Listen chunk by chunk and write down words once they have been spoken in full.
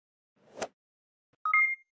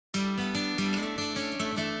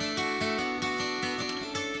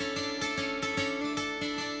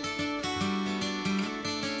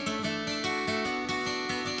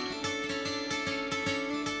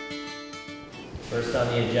First on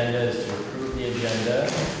the agenda is to approve the agenda.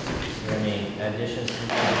 Is there any additions to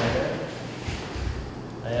the agenda?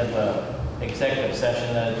 I have a executive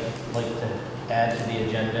session that I'd like to add to the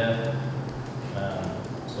agenda.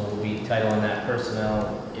 So we'll be titling that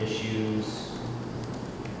personnel issues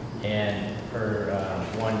and per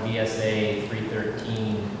 1 VSA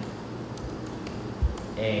 313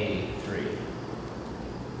 A3.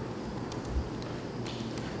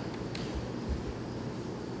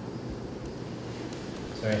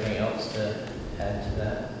 Is there anything else to add to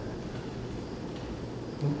that?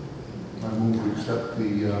 I move to accept the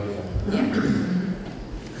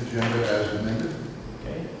agenda as amended.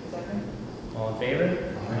 Okay. Second. All in favor?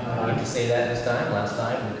 I need to say that this time. Last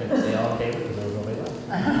time we couldn't say all in favor because there was nobody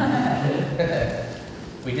left.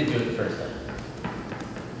 We did do it the first time.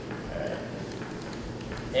 All right.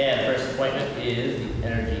 And first appointment is the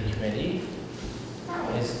Energy Committee.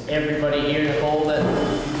 Is everybody here, Nicole, that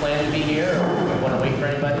plan to be here, or do you want to wait for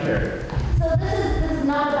anybody? Or? So this is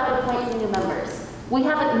not about appointing new members. We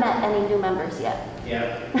haven't met any new members yet.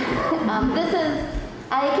 Yeah.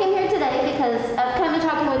 I came here today because I've kind of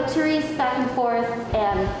talking with Therese back and forth,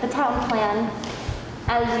 and the town plan,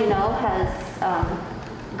 as you know, has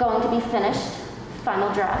going to be finished.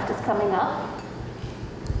 Final draft is coming up.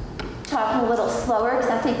 Talking a little slower because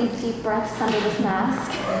I take these deep breaths under this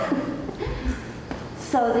mask.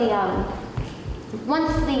 So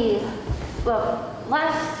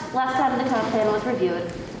last time the town plan was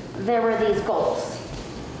reviewed, there were these goals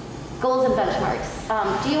and benchmarks.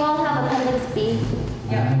 Do you all have Appendix B?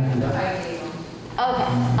 Yeah, I gave them.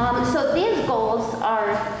 Okay, so these goals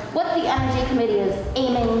are what the Energy Committee is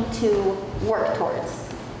aiming to work towards.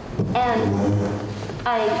 And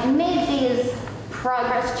I made these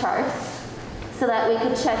progress charts so that we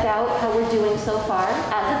could check out how we're doing so far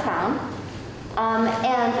as a town.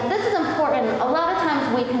 And this is important. A lot of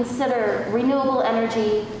times we consider renewable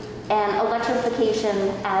energy and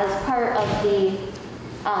electrification as part of the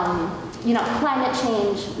climate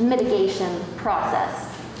change mitigation process.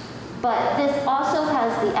 But this also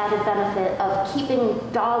has the added benefit of keeping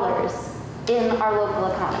dollars in our local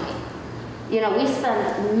economy. You know, we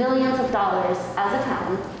spend millions of dollars as a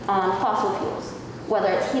town on fossil fuels,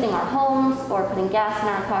 whether it's heating our homes or putting gas in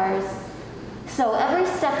our cars. So every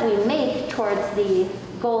step we make towards the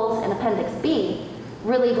goals in Appendix B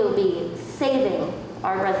really will be saving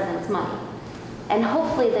our residents money. And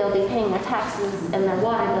hopefully they'll be paying their taxes and their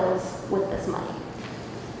water bills with this money.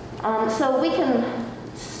 So we can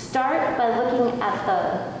start by looking at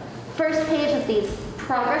the first page of these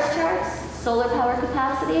progress charts, solar power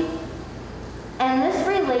capacity. And this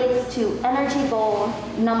relates to energy goal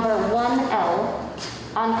number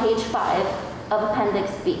 1L on page 5 of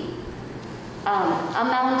Appendix B.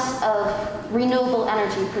 Amount of renewable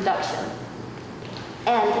energy production.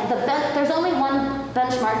 And there's only one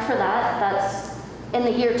benchmark for that. That's in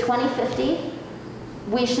the year 2050.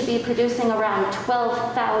 We should be producing around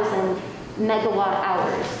 12,000 megawatt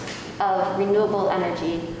hours of renewable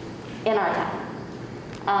energy in our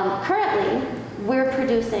town. Currently, we're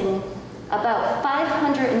producing about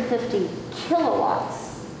 550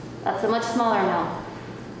 kilowatts. That's a much smaller amount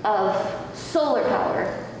of solar power.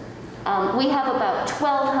 We have about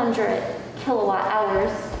 1,200 kilowatt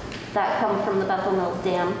hours that come from the Bethel Mills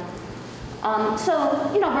Dam. So,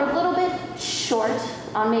 we're a little bit short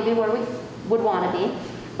on maybe where we would want to be,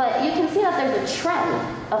 but you can see that there's a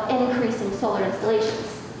trend of increasing solar installations,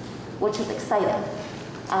 which is exciting.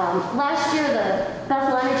 Last year, the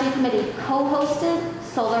Bethel Energy Committee co-hosted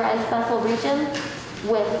Solarize Bethel Region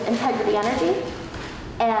with Integrity Energy,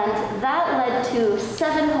 and that led to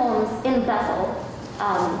 7 homes in Bethel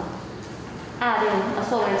adding a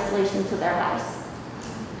solar installation to their house,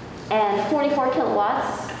 and 44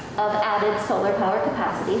 kilowatts of added solar power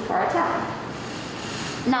capacity for our town.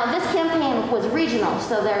 Now, this campaign was regional,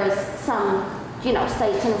 so there was some,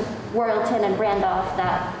 sites in Royalton and Randolph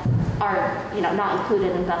that are, not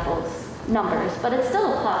included in Bethel's numbers, but it's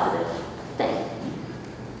still a positive thing.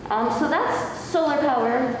 So that's solar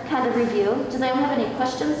power kind of review. Does anyone have any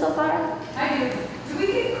questions so far? I do. Do we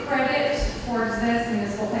get credit towards this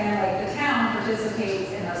municipal plan? Like the town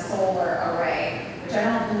participates in a solar array, which I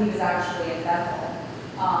don't believe is actually in Bethel.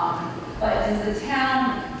 But does the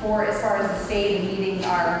town, as far as the state meeting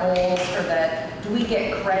our goals for do we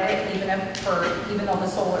get credit even though the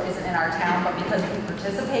solar isn't in our town, but because we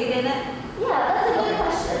participate in it? Yeah, that's a good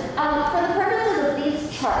question. For the purposes of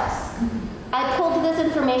these charts, I pulled this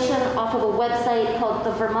information off of a website called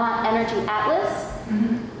the Vermont Energy Atlas,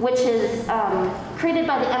 which is created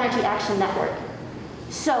by the Energy Action Network.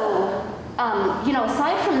 So,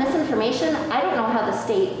 aside from this information, I don't know how the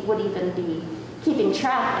state would even be keeping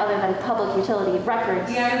track other than public utility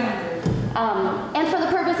records. Yeah, I wondered. And for the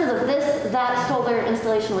purposes of this, that solar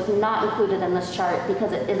installation was not included in this chart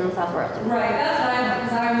because it is in South Royalton. Right, that's what I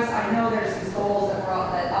because I know there's these goals that were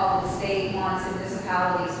up that all the state wants and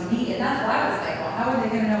municipalities to meet, and that's what I was like, well, how are they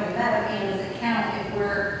gonna know we met it, and does it count if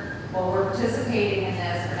we're participating in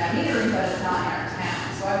this for that metering, but it's not in our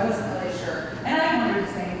town, so I wasn't really sure. And I wondered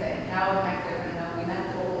the same thing, how am I gonna know we met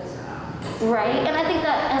the goals or not? Right, and I think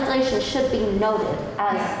that installation should be noted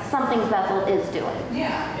as something Bethel is doing.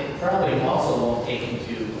 Yeah. It probably also won't take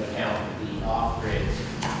into account the off-grid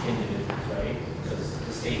individuals, right? Because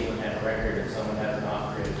the state wouldn't have a record if someone has an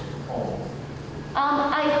off-grid home.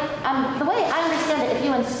 The way I understand it, if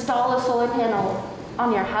you install a solar panel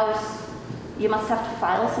on your house, you must have to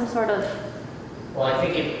file some sort of Well, I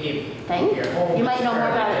think if thing. your home You is might know more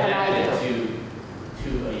about it than I connected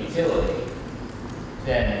to a utility,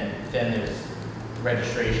 then there's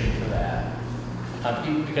registration for that.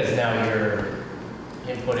 Because now you're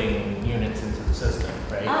inputting units into the system,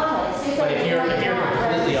 right? Okay, so But if you're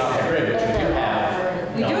completely off the grid, which we do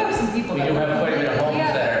have, We do have some people we that do have quite a bit of homes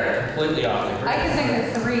Yeah. that are completely off the grid. I can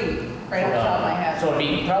think of 3 right off the top of my head. So it'd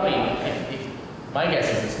be probably, my guess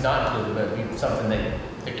is it's not included, but it'd be something that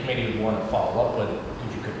the committee would want to follow up with,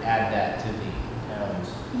 because you could add that to the towns.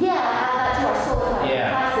 Yeah, add that to our solar capacity.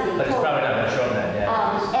 Yeah, but it's totally. probably not going to show them that yet.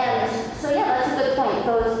 And so yeah, that's a good point.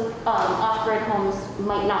 Those off-grid homes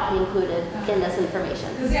might not be included in this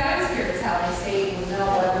information. Because I was curious how the state would know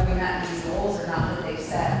whether we met these goals or not that they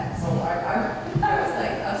set. So I was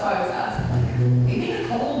like, that's why I was asking, like, maybe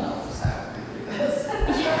Nicole knows how to do this.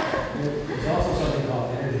 There's also something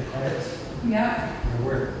called energy credits. Yeah, They're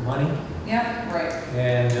worth money. yeah, right.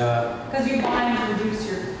 And, Because you're buying to reduce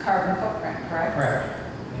your carbon footprint, correct? correct.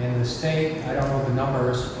 And the state, I don't know the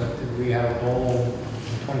numbers, but we have a goal in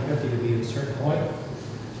 2050 to be at a certain point.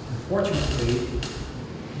 Unfortunately,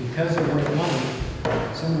 because they're worth money,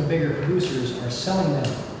 some of the bigger producers are selling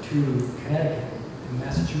them to Connecticut and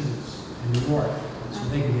Massachusetts and New York, so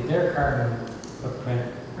they can get their carbon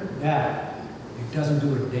footprint down. It doesn't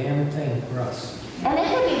do a damn thing for us. And it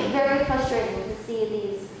can be very frustrating to see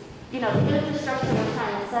these, the infrastructure we're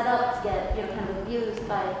trying to set up to get, kind of abused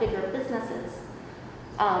by bigger businesses.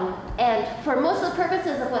 And for most of the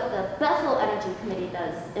purposes of what the Bethel Energy Committee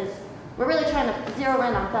does is we're really trying to zero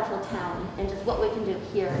in on Bethel Town and just what we can do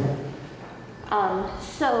here.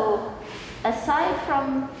 So aside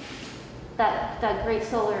from that great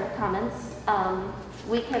solar comments,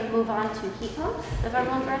 we can move on to heat pumps, if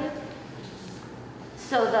everyone's ready.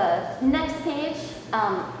 So the next page,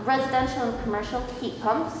 residential and commercial heat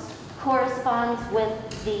pumps, corresponds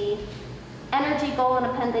with the energy goal in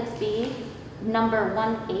Appendix B, number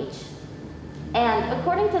 1H. And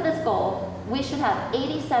according to this goal, we should have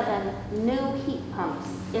 87 new heat pumps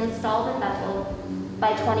installed in Bethel by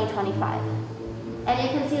 2025. And you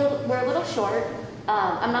can see we're a little short.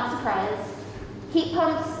 I'm not surprised. Heat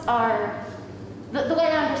pumps are, the way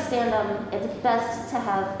I understand them, it's best to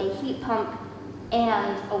have a heat pump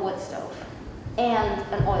and a wood stove and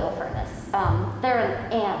an oil furnace. They're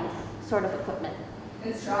an and sort of equipment.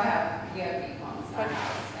 It's dry. We have heat pumps in our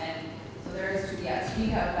house, and so there's, yes, we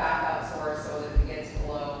have a backup source so that if it gets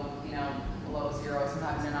below, below 0,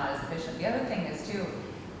 sometimes they're not as efficient. The other thing is too,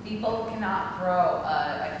 people cannot throw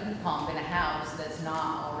a heat pump in a house that's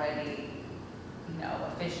not already,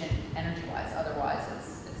 efficient energy-wise. Otherwise,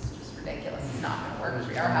 it's just ridiculous. It's not going to work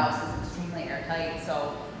for you. Our house is extremely airtight,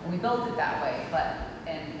 so we built it that way. But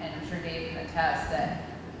and I'm sure Dave can attest that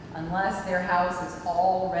unless their house is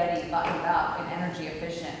already buttoned up and energy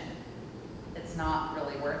efficient, it's not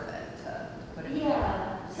really worth it to put it in.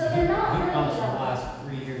 Yeah, so they're not Heat really pumps in the last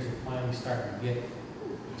 3 years are finally starting to get,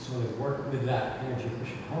 so they work with that energy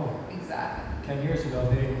efficient home. Exactly. 10 years ago,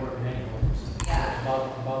 they didn't work in any homes. Yeah.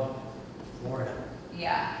 About Florida.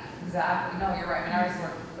 Yeah, exactly. No, you're right. I mean, ours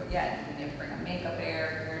work, but yeah, you have to bring a makeup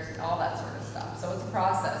air, there's all that sort of stuff. So it's a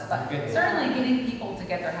process, but certainly getting people to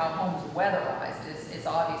get their homes weatherized is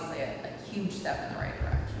obviously a huge step in the right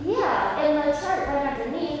direction. Yeah, and the chart right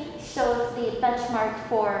underneath shows the benchmark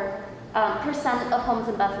for percent of homes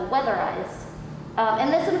in Bethel weatherized.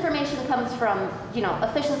 And this information comes from,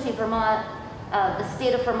 Efficiency Vermont, the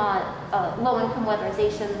state of Vermont low-income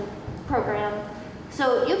weatherization program.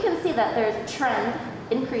 So you can see that there's a trend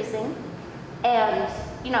increasing, and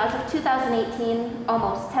as of 2018,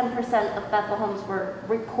 almost 10% of Bethel homes were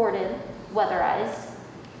reported weatherized,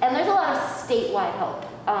 and there's a lot of statewide help.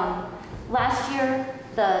 Last year,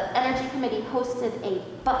 the Energy Committee hosted a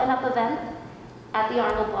button-up event at the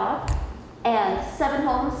Arnold Block, and 7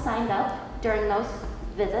 homes signed up during those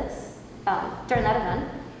visits, during that event.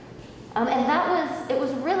 And it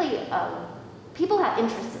was really, people have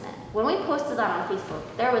interest in it. When we posted that on Facebook,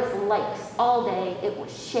 there was likes all day, it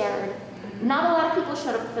was shared. Not a lot of people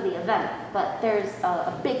showed up for the event, but there's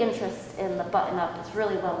a big interest in the button-up. It's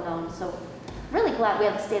really well known, so really glad we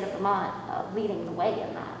have the state of Vermont leading the way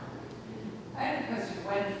in that. I have a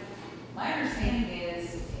question. My understanding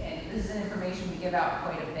is, and this is information we give out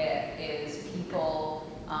quite a bit, is people,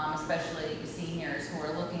 especially seniors who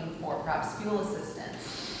are looking for perhaps fuel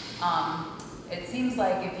assistance. It seems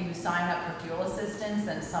like if you sign up for fuel assistance,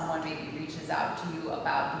 then someone maybe reaches out to you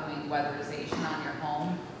about doing weatherization on your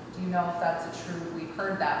home. Do you know if that's a true, we've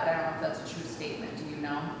heard that, but I don't know if that's a true statement. Do you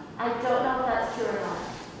know? I don't know if that's true or not,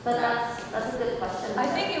 but that's a good question. I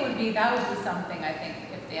think that would be something, I think,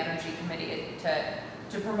 if the Energy Committee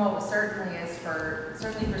to promote certainly for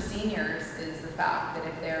seniors, is the fact that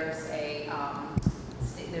if there's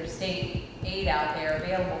there's state aid out there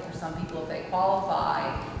available for some people if they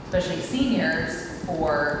qualify, especially seniors,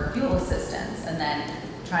 for fuel assistance, and then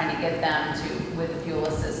trying to get them with the fuel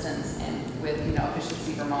assistance and with,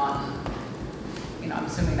 Efficiency Vermont. I'm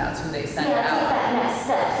assuming that's who they send out. Yeah, take that next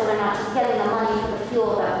step, so they're not just getting the money for the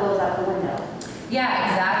fuel that blows out the window. Yeah,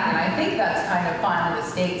 exactly. And I think that's kind of fun with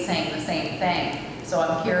the state saying the same thing. So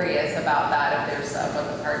I'm curious about that, if there's what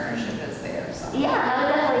the partnership is there or something. Yeah, I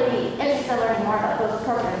would definitely be interested in learning more about those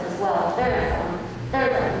programs as well.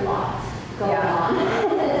 There's a lot going on.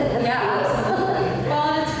 Yeah, absolutely.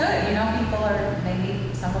 Well, and it's good. People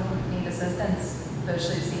maybe some of them need assistance,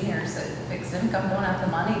 especially seniors that fixed income don't have the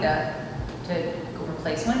money to go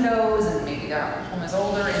replace windows, and maybe their home is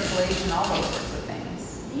older, insulation, all those sorts of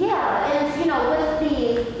things. Yeah, and with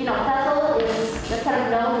the, Bethel is the kind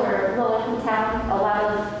of known we're low-income town. A lot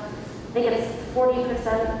of, I think it's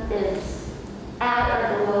 40% is at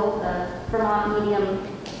or below the Vermont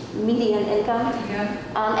median income.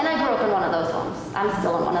 Yeah. And I grew up in one of those homes. I'm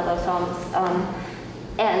still in one of those homes.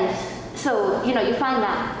 And so, you find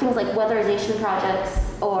that things like weatherization projects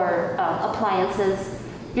or appliances,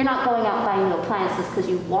 you're not going out buying new appliances because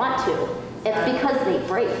you want to. It's because they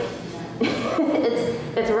break.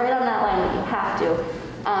 It's right on that line that you have to.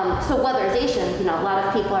 So weatherization, a lot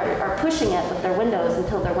of people are pushing it with their windows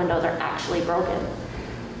until their windows are actually broken.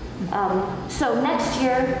 So next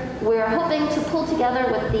year, we're hoping to pull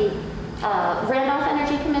together with the Randolph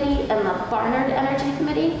Energy Committee and the Barnard Energy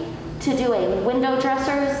Committee to do a window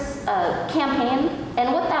dressers campaign.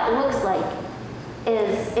 And what that looks like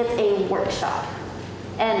is it's a workshop.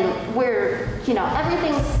 And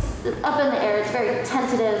everything's up in the air. It's very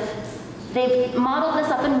tentative. They've modeled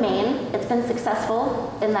this up in Maine. It's been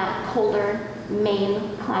successful in that colder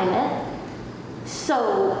Maine climate.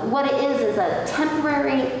 So what it is a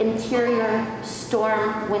temporary interior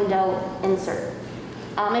storm window insert.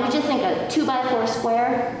 If you just think a 2x4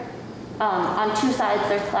 square, on two sides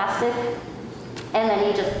there's plastic, and then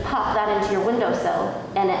you just pop that into your windowsill,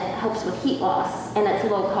 and it helps with heat loss, and it's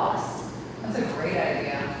low cost. That's a great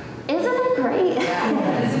idea. Isn't it great? Yeah,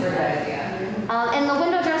 that is a great idea. And the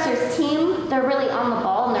window dressers team, they're really on the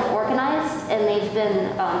ball and they're organized, and they've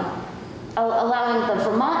been allowing the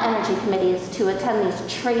Vermont Energy Committees to attend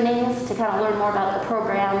these trainings to kind of learn more about the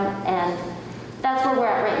program, and that's where we're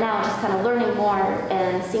at right now, just kind of learning more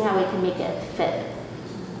and seeing how we can make it fit.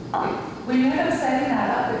 When you end up setting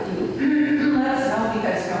that up, if you let us know,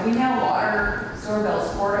 because we mail water sewer bills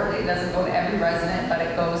quarterly. It doesn't go to every resident, but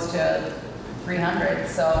it goes to 300.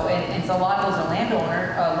 So, and so a lot of those are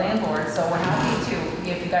landlords. So we're happy to,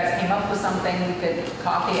 if you guys came up with something, we could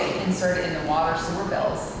copy it, insert it in the water sewer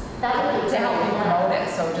bills to help you promote it.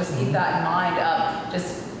 So just keep that in mind.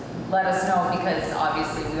 Just let us know, because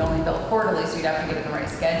obviously we only bill quarterly, so you'd have to get in the right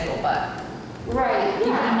schedule. But keep it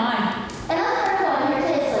in mind. And that's part of what I'm here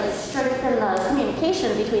today is like strengthen the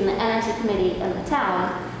communication between the Energy Committee and the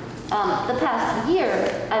town. The past year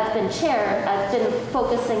I've been chair, I've been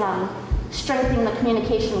focusing on strengthening the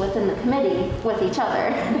communication within the committee with each other.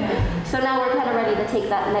 Yeah. So now we're kind of ready to take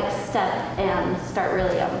that next step and start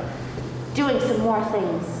really doing some more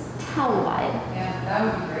things town-wide. Yeah, that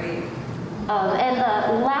would be great. And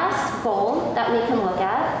the last goal that we can look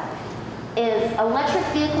at is electric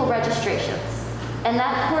vehicle registrations. And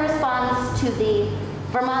that corresponds to the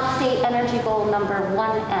Vermont State Energy Goal number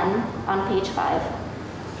 1N on page 5.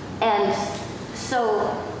 And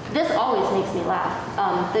so this always makes me laugh.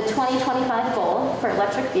 The 2025 goal for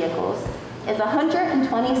electric vehicles is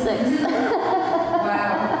 126.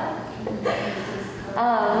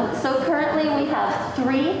 Wow. So currently we have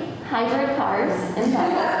 3 hybrid cars in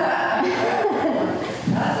Bethel.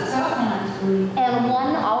 That's a tough one. And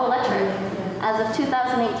 1 all-electric. As of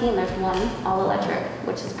 2018, there's 1 all-electric,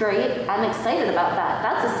 which is great. I'm excited about that.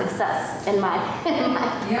 That's a success in my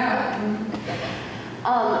Yeah.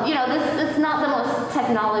 You know, this is not the most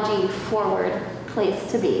technology forward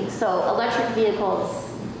place to be. So electric vehicles,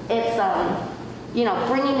 it's, you know,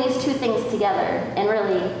 bringing these two things together and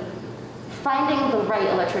really finding the right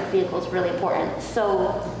electric vehicle is really important.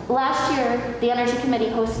 So last year, the Energy Committee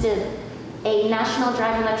hosted a National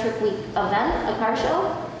Drive Electric Week event, a car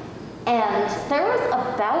show, and there was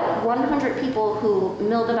about 100 people who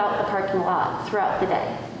milled about the parking lot throughout the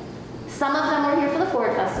day. Some of them were here for the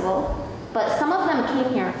Ford Festival, but some of them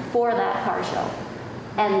came here for that car show.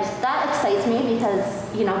 And that excites me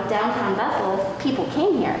because, you know, downtown Bethel, people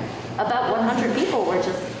came here. About 100 people were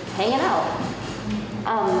just hanging out.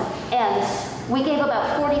 And we gave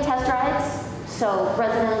about 40 test rides, so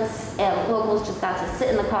residents and locals just got to sit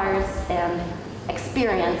in the cars and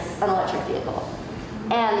experience an electric vehicle.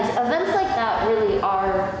 And events like that really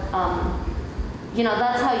are, you know,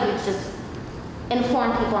 that's how you just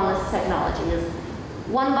inform people on this technology, is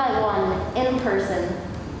one by one, in person.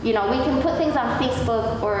 You know, we can put things on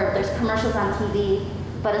Facebook or there's commercials on TV,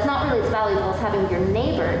 but it's not really as valuable as having your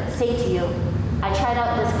neighbor say to you, I tried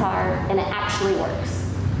out this car and it actually works.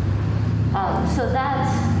 So that,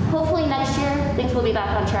 hopefully next year, things will be back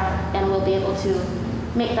on track and we'll be able to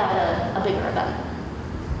make that a bigger event.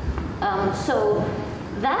 So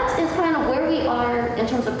that is kind of where we are in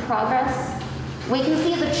terms of progress. We can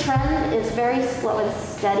see the trend is very slow and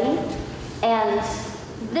steady, and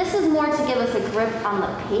this is more to give us a grip on the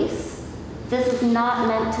pace. This is not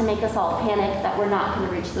meant to make us all panic that we're not going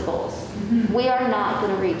to reach the goals. Mm-hmm. We are not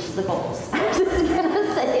going to reach the goals. I'm just going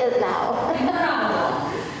to say it now.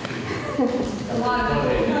 A lot of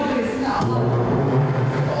people, nobody's not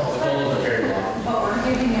but we're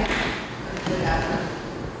giving it a good effort.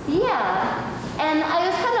 Yeah, and I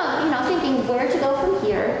was kind of, you know, thinking where to go from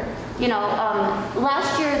here. You know,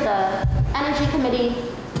 last year the Energy Committee,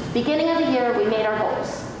 beginning of the year, we made our goals.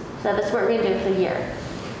 So that's what we're going to do for the year.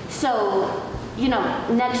 So, you know,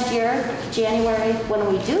 next year, January, when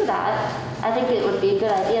we do that, I think it would be a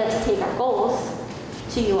good idea to take our goals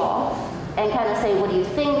to you all and kind of say, what do you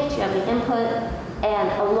think? Do you have any input?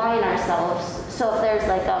 And align ourselves. So if there's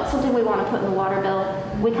like something we want to put in the water bill,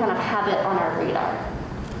 we kind of have it on our radar.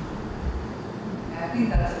 I think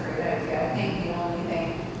that's a great idea. I think the only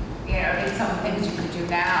thing, you know, I think some things you can do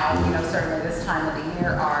now, you know, certainly this time of the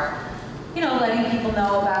year are, you know, letting people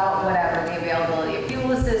know about whatever, the availability of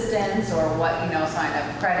fuel assistance or what, you know, sign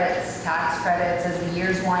up credits, tax credits as the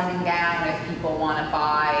year's winding down. If people want to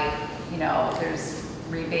buy, you know, there's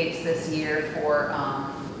rebates this year for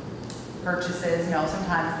purchases. You know,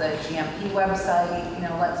 sometimes the GMP website, you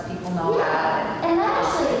know, lets people know that. And that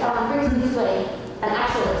actually brings me to an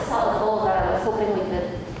actual solid goal that I was hoping we could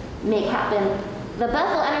make happen. The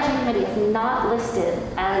Bethel Energy Committee is not listed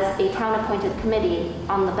as a town-appointed committee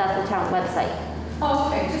on the Bethel Town website. Oh,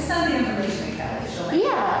 okay. Just send the information to Kelly.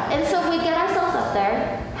 Yeah, and so if we get ourselves up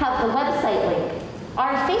there, have the website link.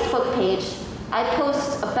 Our Facebook page, I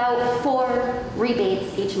post about 4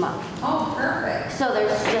 rebates each month. Oh, perfect. So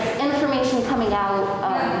there's just information coming out.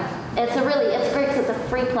 It's great because it's a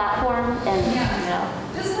free platform, and you know.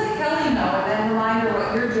 Just let Kelly know, and then remind her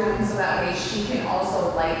what you're doing, so that way she can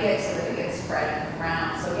also like it, so that it gets spread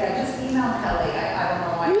around. So yeah, just email Kelly. I don't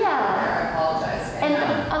know why. I apologize. And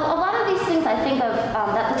a lot of these things I think of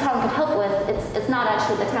that the town could help with. It's not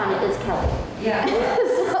actually the town; it is Kelly. Yeah.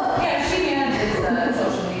 Yeah, she manages the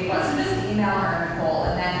social media, so just email her, Nicole,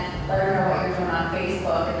 and then let her know what you're doing on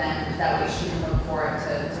Facebook, and then that way she can look for it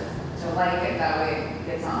to like it. That way it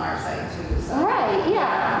gets on our site too. So. Right.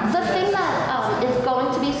 Yeah. The thing that is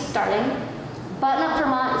going to be starting, Button Up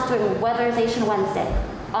Vermont is doing Weatherization Wednesday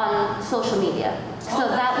on social media. So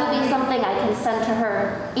that will be something I can send to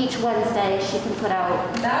her each Wednesday. She can put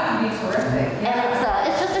out. That would be terrific. Yeah.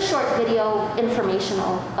 And it's just a short video,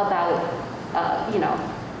 informational about, you know,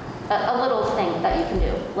 a little thing that you can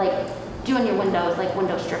do, like doing your windows, like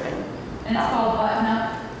window stripping. And it's called Button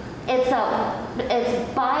Up?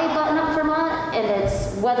 It's by Button Up Vermont, and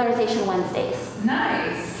it's Weatherization Wednesdays.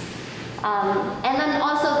 Nice. And then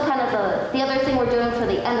also kind of the other thing we're doing for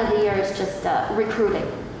the end of the year is just recruiting.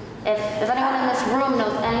 If anyone in this room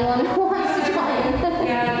knows anyone who wants to join.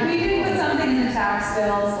 Yeah, we did put something in the tax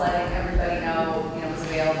bills, letting everybody know, you know, it's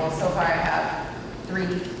available. So far I have 3,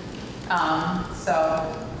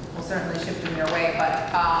 so we'll certainly shift them your way.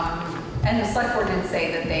 But and the Selectboard did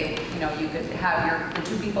say that they, you know, you could have the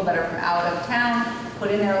 2 people that are from out of town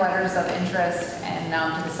put in their letters of interest and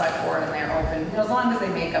to the Selectboard, and they're open, you know, as long as they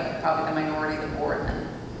make up probably the minority of the board. Then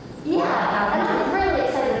yeah, and I'm really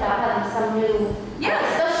excited about having some new,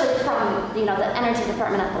 especially from, you know, the energy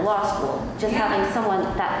department at the law school, just having someone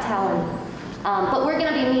that talent But we're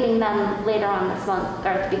gonna be meeting them later on this month, or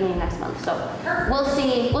at the beginning of next month, so we'll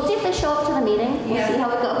see if they show up to the meeting, we'll see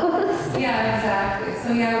how it goes. Yeah, exactly.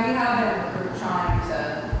 So yeah, we have a group trying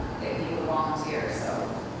to get people to volunteer, so.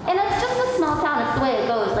 And it's just a small town, it's the way it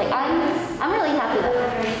goes, like, I'm really happy with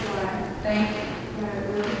it. Thank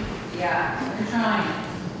you. Yeah, we're trying.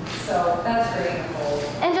 So that's great, Nicole.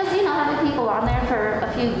 And just, having people on there for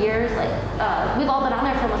a few years, like, we've all been on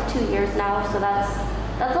there for almost 2 years now, so that's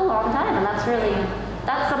a long time, and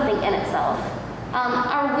that's something in itself.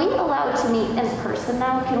 Are we allowed to meet in person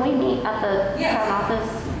now? Can we meet at the town office?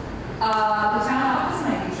 The town office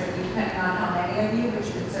might be tricky depending on how many of you, but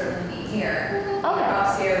you could certainly meet here. Okay. Either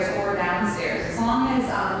upstairs or downstairs, as long as,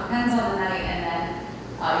 depends on the night, and then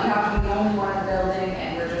you have to be the only one in the building,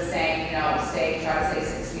 and we're just saying, try to stay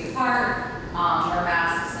 6 feet apart, wear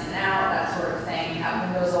masks in and out, that sort of thing,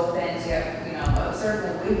 have windows open, but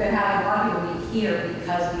certainly we've been having a lot of people meet here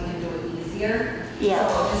because we can do it easier. Yeah.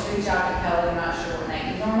 So just reach out to Kelly, I'm not sure what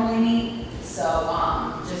night you normally meet, so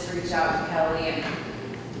just reach out to Kelly and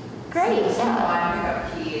Great, swing yeah. by and pick up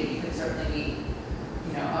a key, and you can certainly meet,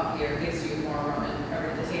 up here, gives you more room,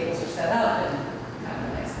 and the tables are set up, and kind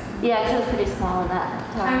of a nice thing. Yeah, because it's pretty small in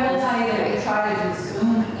that town. I will tell you that if you try to do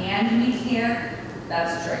Zoom and meet here,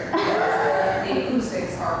 that's a trick. The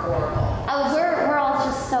acoustics are horrible. Oh, we're all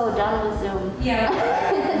just so done with Zoom.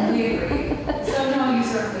 Yeah, we agree. So no, you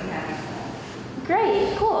certainly can.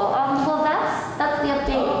 Great, cool. Well, that's the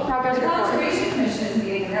update, progress The report. Conservation Commission is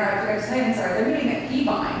meeting there. I forgot to tell you, I'm sorry, they're meeting at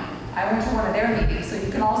Peabine. I went to one of their meetings, so you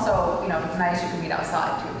can also, if it's nice, you can meet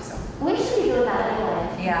outside too. So We should be doing that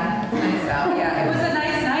anyway. yeah, it's nice out. Yeah, it was a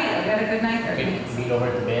nice night. We had a good night there. You can meet over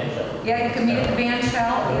at the band shell. Yeah, you can meet at the band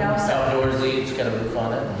shell. It's So outdoorsy, it's got a roof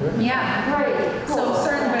on it. yeah. Great, cool. So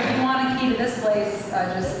certainly, but if you want a key to this place,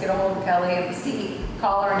 just get a hold of Kelly at the seat.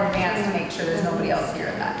 Call her in advance to make sure there's nobody else here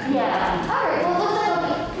at that time. Yeah, all right, well, looks like I'll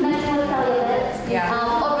be connecting with Kelly a bit.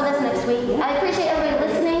 Yeah. Over this next week. I appreciate everybody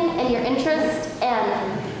listening and your interest,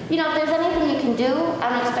 and, if there's anything you can do, I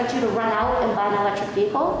don't expect you to run out and buy an electric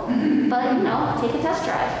vehicle, but, take a test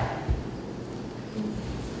drive.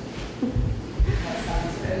 That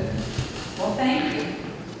sounds good. Well, thank you.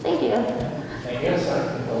 Thank you. Thank you.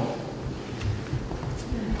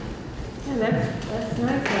 Yeah, that's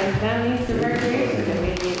nice. That needs some recreation.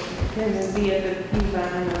 Maybe can be at the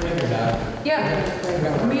Peabine or.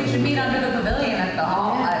 Yeah. We should meet under the pavilion at the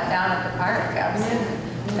hall, down at the park. Absolutely.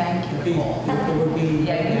 Thank you, Nicole. It would be.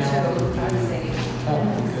 Yeah, you too. Trying to save.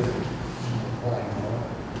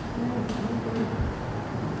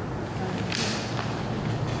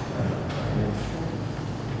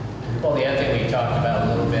 Well, the other thing we talked about a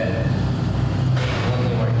little bit when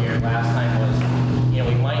we weren't here last time was,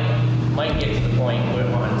 we might get to the point where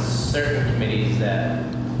on certain committees that,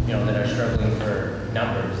 that are struggling for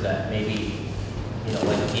numbers, that maybe,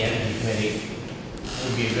 like the energy committee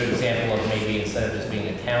would be a good example of maybe instead of just being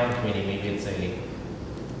a town committee, maybe it's a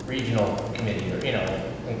regional committee, or,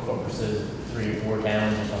 encompasses 3 or 4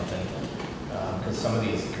 towns or something. Because some of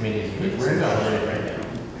these committees are consolidated right now.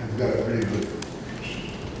 I've got a pretty good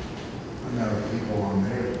amount of people on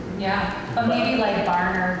there. Yeah, but maybe like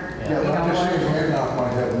Barnard. Yeah, but I'm just saying, Randolph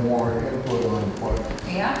might have more input on what.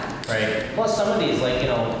 Yeah. Right. Plus, some of these, like,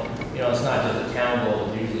 it's not just a town goal,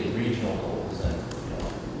 it's usually regional goals, and,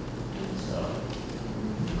 so.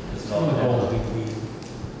 It's Some all of the about- goals need to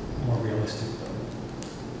be more realistic,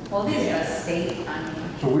 though. Well, these are a state, I mean.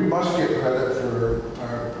 So we must get credit for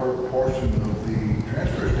our portion of the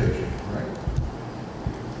transfer station, right?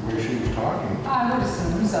 Where she was talking. I would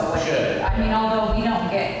assume so. Should. I mean, although we don't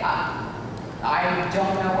get, I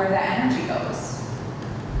don't know where the energy goes.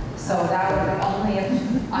 So that would only if,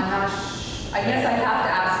 I'm not, I guess I'd have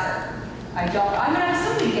to ask her. I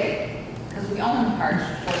assume we get, because we own part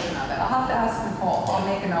portion of it. I'll have to ask Nicole. I'll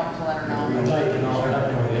make a note to let her know. I'd like to know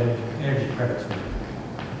where the energy credits went.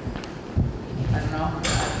 I don't know.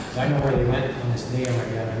 I know where they went on this dam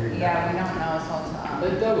right down here. Yeah, we don't know, so it's, I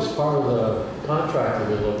think that was part of the contract that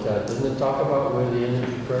we looked at. Didn't it talk about where the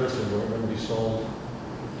energy credits were going to be sold?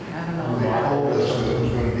 I don't They know. told us that it was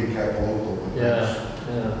going to be kept local. but Yeah.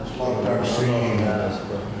 It's a lot of I don't know times if seeing it has,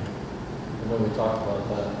 but I know we talked about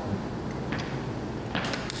that.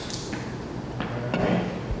 Alright.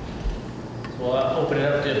 So we'll open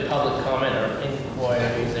it up to public comment or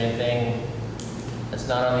inquiries, anything that's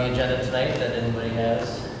not on the agenda tonight that anybody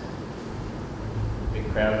has. Big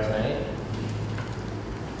crowd tonight.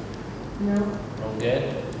 No, All good?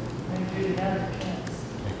 I do have a chance.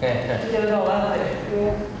 All Get it all out there.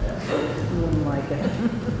 Yeah. Wouldn't like it.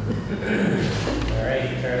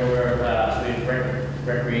 right, turn over, so we have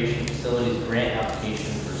recreation facilities grant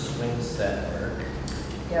application for swing set work.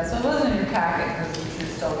 Yeah, so it wasn't in your packet because we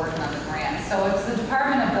were still working on the grant. So it's the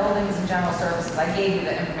Department of Buildings and General Services. I gave you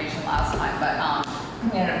the information last time, but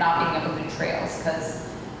we ended up not being able to do trails because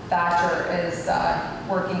Thatcher is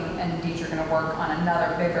working and Deech are going to work on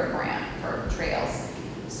another bigger grant for trails.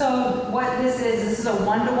 So what this is a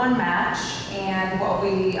one-to-one match, and what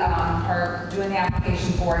we are doing the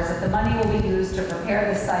application for is that the money will be used to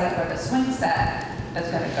prepare the site where the swing set is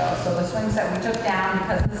going to go. So the swing set we took down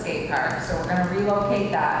because of the skate park, so we're going to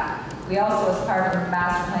relocate that. We also, as part of the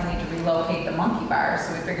master plan, need to relocate the monkey bars,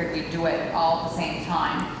 so we figured we'd do it all at the same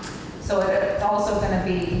time. So it's also going to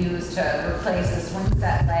be used to replace the swing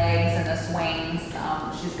set legs and the swings.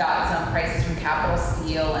 She's got some prices from Capital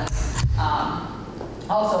Steel and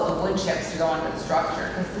also the wood chips to go into the structure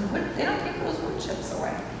because they don't give those wood chips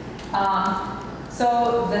away.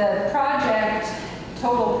 So the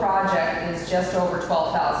total project is just over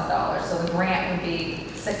 $12,000. So the grant would be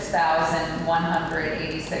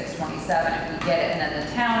 $6,186.27 if we get it, and then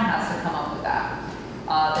the town has to come up with that.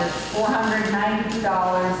 There's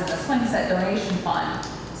 $492 in the swing set donation fund.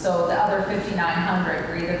 So the other $5,900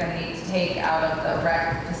 we're either going to need to take out of the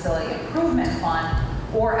rec facility improvement fund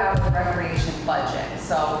or out of the recreation budget.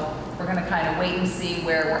 So we're going to kind of wait and see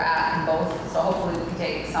where we're at in both. So hopefully we can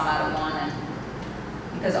take some out of one, and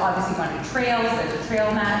because obviously going to do trails, there's a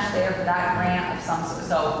trail match there for that grant of some sort.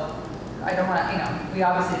 So I don't want to, we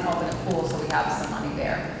obviously didn't open the pool, so we have some money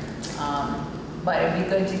there. But it'd be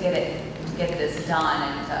good to get this done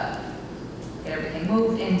and to get everything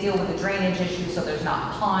moved and deal with the drainage issue so there's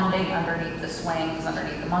not ponding underneath the swings,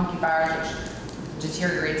 underneath the monkey bars, which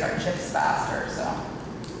deteriorates our chips faster. So,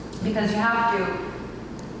 because you have to,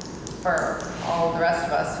 for all the rest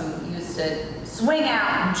of us who used to swing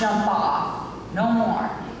out and jump off, no more.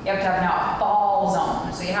 You have to have now a fall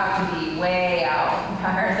zone, so you have to be way out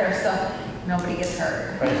there so nobody gets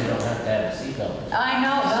hurt. Surprised you don't have to have a seatbelt. I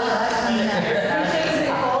know,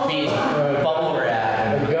 well, These bubble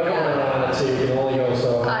wrap. The government on it, so you can only go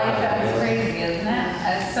so high. That's crazy, isn't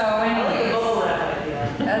it? So anyways,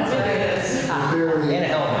 that's what it is. Is there And a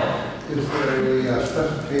helmet. Is there a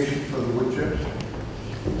specification for the wood chips?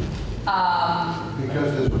 Because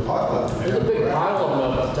there's a pile of them. There's a big pile of them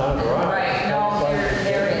up the top garage. Right, no,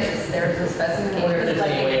 there's a specification,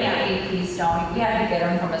 like it can't be pea stone. We had to get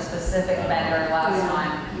them from a specific vendor last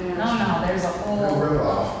time. No, there's a No whole,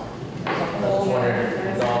 rip-off. there's a I was whole. wondering,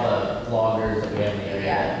 with all the loggers that we have in the area,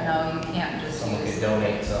 Yeah, no, you can't just someone could use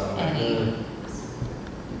donate some. any.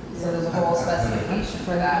 So there's a whole specification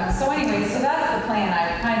for that. So anyway, so that's the plan.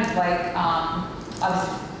 I kind of like, I'll just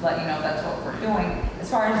let you know that's what we're doing. As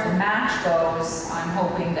far as the match goes, I'm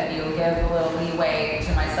hoping that you'll give a little leeway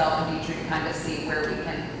to myself and Deidre to kind of see where we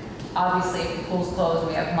can, obviously if the pool's closed,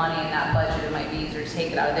 we have money in that budget, it might be easier to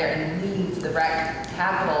take it out of there and leave the rec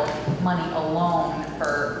capital money alone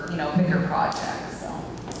for, bigger projects. So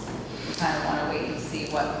kind of want to wait and see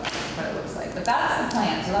what it looks like. But that's the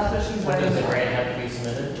plan, so that's what she's When waiting does the for. grant have to be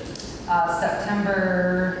submitted?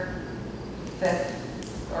 September 5th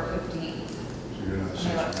or 15th. So you're not Let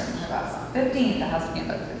me look, six. about 15th, it has to be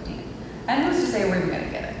about 15th. And who's to say where you're gonna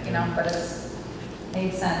get it, but it's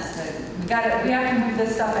made sense to, we have to move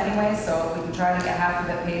this stuff anyway, so if we can try to get half of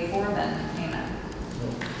it paid for, then amen.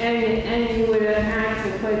 And you would have had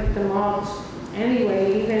to put the mulch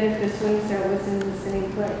anyway, even if the swing set was in the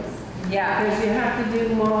same place. Yeah, Because you have to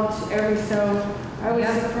do mulch every so, I was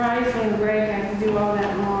Yeah. surprised when Greg had to do all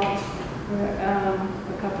that mulch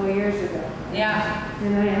a couple of years ago. yeah.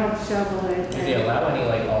 And I helped shovel it. Do they allow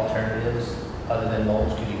any alternatives other than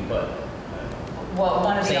mulch? Could you put Well,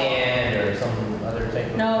 one of the. sand or some other type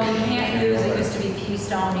of? No, you can't use, it used to be pea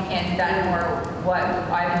stone, you can't do that anymore. What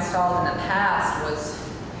I've installed in the past was,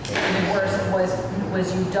 the worst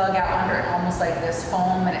was you dug out under it almost like this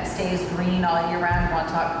foam and it stays green all year round. You want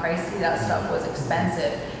to talk pricey, that stuff was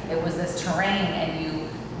expensive. It was this terrain and you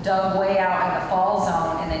dug way out in the fall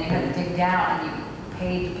zone and then you had to dig down and you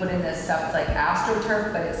paid to put in this stuff. It's like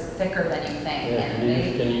AstroTurf, but it's thicker than you think. Yeah, And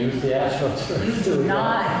they, can you use the AstroTurf? you do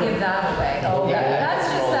not give that away. Oh, that's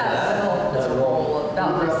just that's a roll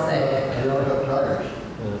about this thick. Ground-up tires.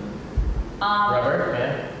 Rubber,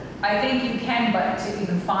 yeah. I think you can, but you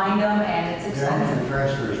can find them and it's Down to expensive. the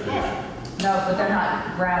transfer station. No, but they're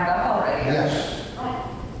not ground up already. Yes,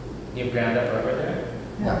 You have ground up rubber there?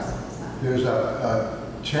 No, Yeah. it's not. there's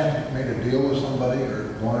Chet made a deal with somebody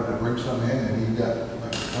or wanted to bring some in and he got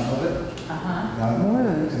like a ton of it.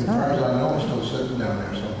 Uh-huh. As far as I know, it's still sitting down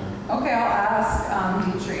there somewhere. Okay, I'll ask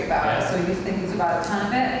Dietrich about it. So you think he's about a ton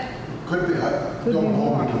of it? Could be, don't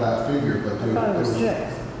hold me to that figure, but there thought it was was. 6.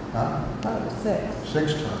 Huh? I thought it was 6.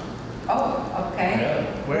 6 ton. Oh, okay. Really?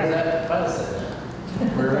 Where is that pile sitting at?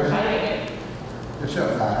 Where is it? Hiding it. It's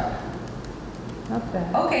out back. Okay.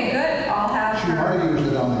 Okay, good, I'll have She might her. have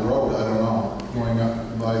used it on the road, I don't know, going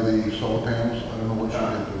up by the solar panels, I don't know what she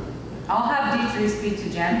did to it. I'll have Deidre speak to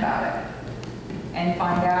Jen about it and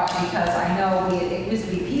find out, because I know it used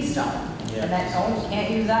to be pea stone. Yeah. And then, oh, you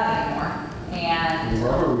can't use that anymore. And, The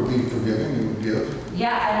rubber would be forgiving, it would give.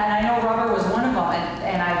 yeah, and I know rubber was one of them,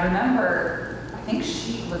 and I remember, I think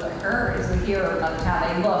she, was it her, is we here or another town,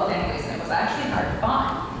 they looked anyways, and it was actually hard to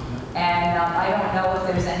find. And I don't know if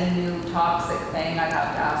there's any new toxic thing, I'd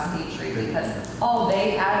have to ask Deidre, because,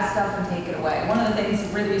 they add stuff and take it away. One of the things,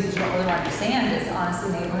 really reasons you don't really understand is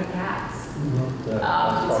honestly neighborhood cats.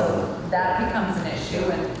 So that becomes an issue,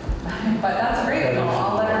 and, but that's great,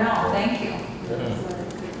 I'll let her know, thank you.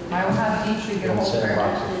 I will have Deidre get a hold of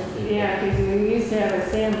her. Yeah, because we used to have a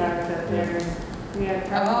sandbox up there, and we had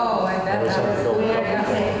problems. Oh, I bet that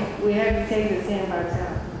was, We had to take the sandbox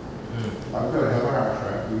out. I've got to have a heart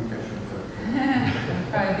trap, we can catch them.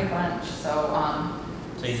 probably a big bunch, so,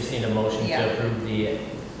 So you just need a motion Yeah. to approve the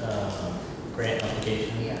grant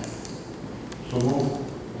application? yes. So move.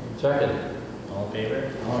 Second. All in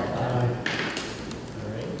favor? All right.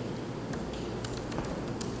 All right.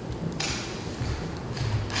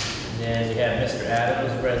 Then we have Mr.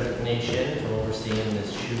 Adams' resignation from overseeing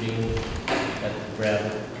this shooting at the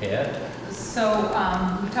gravel pit. So,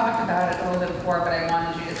 we talked about it a little bit before, but I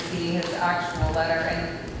wanted you to see his actual letter,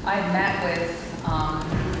 and I met with,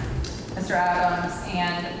 Mr. Adams,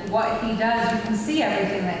 and what he does, you can see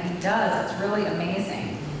everything that he does, it's really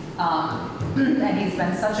amazing. And he's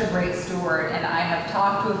been such a great steward, and I have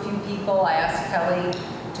talked to a few people. I asked Kelly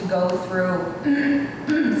to go through,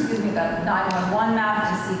 excuse me, the 911 map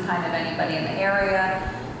to see kind of anybody in the area.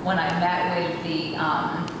 When I met with the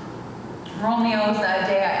Romeos that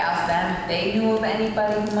day, I asked them if they knew of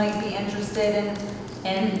anybody who might be interested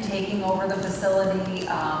in taking over the facility.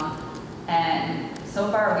 And so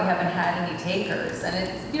far, we haven't had any takers. And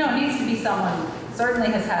it's, it needs to be someone, certainly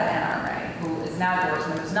has had NRA, who is an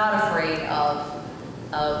outdoorsman, who's not afraid of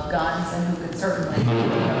guns, and who could certainly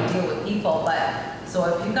deal with people. But, so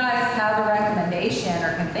if you guys have a recommendation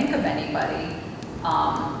or can think of anybody,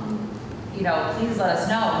 please let us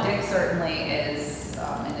know. Dick certainly is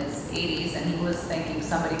in his 80s, and he was thinking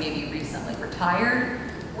somebody maybe recently retired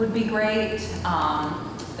would be great.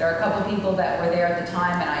 There are a couple people that were there at the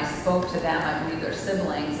time, and I spoke to them. I believe they're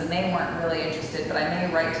siblings, and they weren't really interested, but I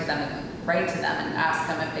may write to them and ask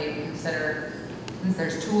them if they would consider, since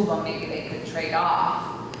there's two of them, maybe they could trade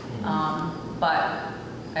off. But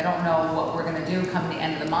I don't know what we're gonna do come the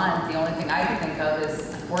end of the month. The only thing I can think of is,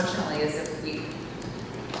 unfortunately, is if we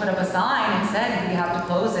put up a sign and said we have to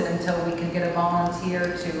close it until we can get a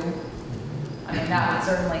volunteer to, that would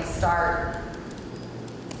certainly start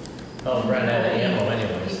Run out of ammo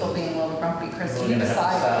anyway. people being a little grumpy. Chris, We're can you gonna have to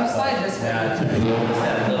decide, stop, this way. Yeah, it's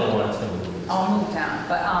that little one, it's gonna move. I'll move down,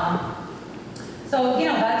 but, so,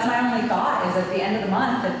 that's my only thought, is at the end of the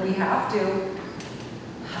month, if we have to,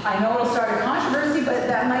 I know it'll start a controversy, but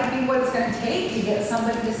that might be what it's gonna take to get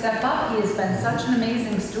somebody to step up. He has been such an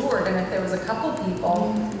amazing steward, and if there was a couple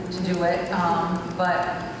people to do it,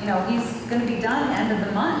 but, he's gonna be done end of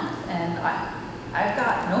the month, and I've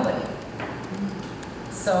got nobody.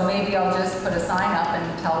 So maybe I'll just put a sign up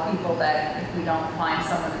and tell people that if we don't find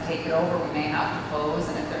someone to take it over, we may have to close,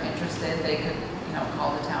 and if they're interested, they could,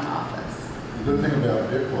 call the town office. The good thing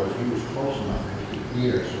about Dick was he was close enough, he could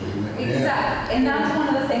hear, so he went in. Exactly, and that's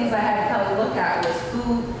one of the things I had Kelly look at, was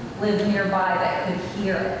who lived nearby that could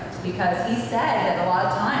hear it. Because he said that a lot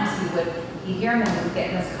of times he'd hear him and he would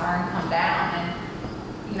get in his car and come down,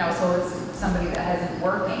 and, so it's somebody that isn't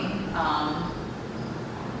working.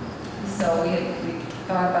 So we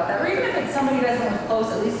thought about that, or even if it's somebody that doesn't live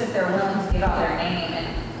close, at least if they're willing to give out their name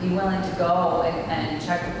and be willing to go and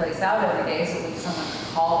check the place out every day, so at least someone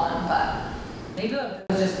can call them. But maybe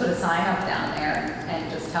we'll just put a sign up down there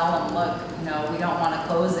and just tell them, look, we don't want to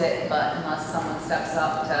close it, but unless someone steps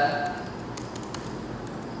up to,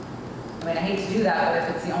 I hate to do that, but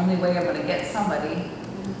if it's the only way I'm going to get somebody.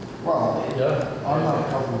 Well, Yeah. I'm not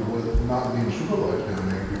comfortable with not being supervised down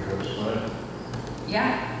there because,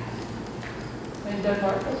 Yeah, Doug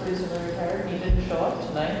Marshall's recently retired, and he didn't show up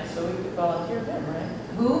tonight, so we could volunteer him, right?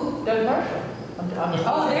 who? Doug Marshall.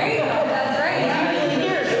 Oh, there you go, that's right. He's usually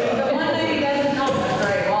here, so. The one that he doesn't know, that's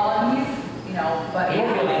right, well, and he's, but You yeah.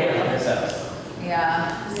 won't really hear from this episode.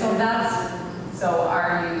 Yeah, so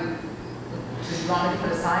are you, do you want me to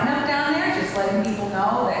put a sign up down there, just letting people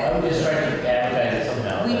know I that would just try to advertise it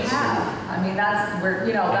somehow. we have? That's, we're,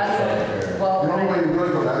 that's, well, the only way you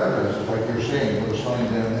really go to advertise is like you're saying, put a sign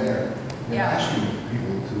down there. And Yeah. asking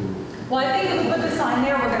people to Well, I think if we put the sign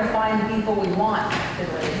there, we're gonna find the people we want.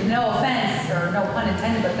 No offense, or no pun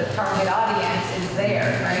intended, but the target audience is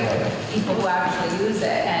there, right? People who actually use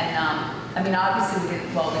it, and, I mean, obviously, we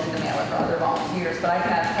didn't mail it for other volunteers, but I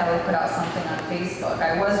can have Kelly put out something on Facebook.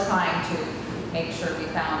 I was trying to make sure we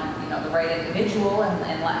found, the right individual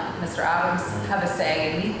and let Mr. Adams have a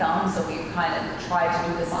say and meet them, so we've kind of tried to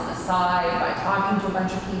do this on the side by talking to a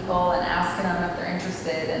bunch of people and asking them if they're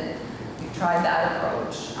interested, and we've tried that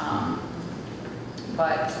approach.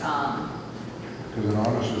 Because an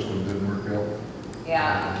honor system didn't work out.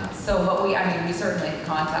 Yeah, so, but we certainly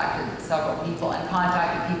contacted several people and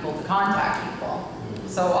contacted people to contact people.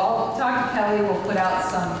 So I'll talk to Kelly, we'll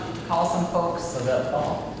call some folks. What about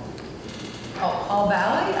Paul? Oh, Paul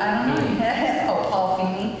Valley? I don't know. Oh, Paul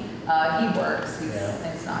Feeney. He works,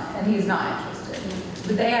 he's not interested.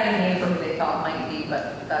 But they had a neighbor who they thought might be,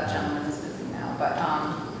 but that gentleman is busy now. But,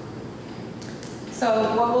 so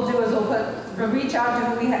what we'll do is we'll reach out to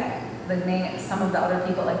who we have, some of the other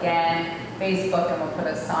people again, Facebook, and we'll put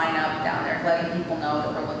a sign up down there letting people know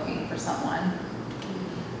that we're looking for someone.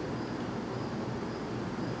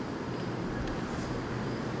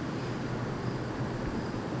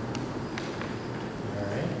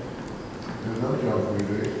 There's no job for you,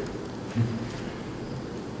 Dave.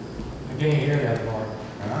 I didn't hear that part.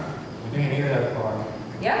 Huh? I didn't hear that part.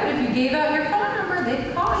 Yeah, but if you gave out your phone number,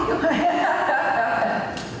 they'd call you.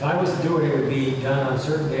 If I was to do it, it would be done on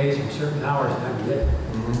certain days and certain hours, and that'd be it.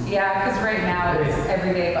 Yeah, because right now it's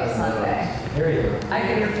every day but Sunday. There you go. I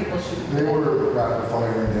could hear people shooting. They were rapid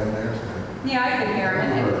firing down there. Yeah, I could hear him.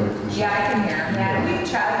 Yeah, I can hear him. Yeah, we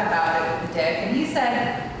chatted about it with Dick, and he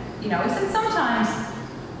said, he said sometimes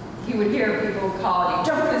he would hear people call, and he'd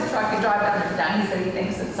jump in his truck and drive down. He said he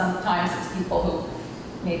thinks that sometimes it's people who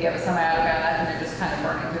maybe have a semi-automatic and they're just kind of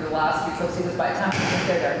burning through the last few trips. He goes, by the time they get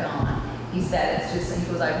there, they're gone. He said it's just, he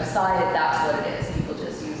goes, I've decided that's what it is. People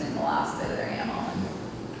just using the last bit of their ammo.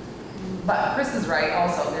 But Chris is right.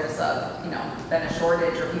 Also, there's been a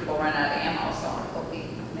shortage or people run out of ammo, so we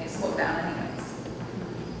may slow down anyways.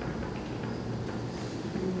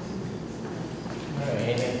 All right,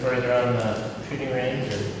 anything further on the shooting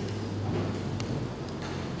range? Or?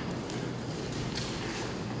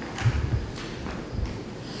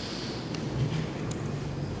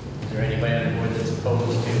 Is there anybody on the board that's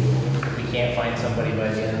opposed to, if we can't find somebody by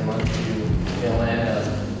the end of the month to fill in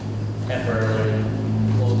temporarily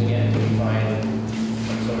closing it, do we find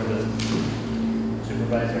some sort of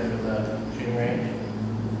supervisor for the shooting range?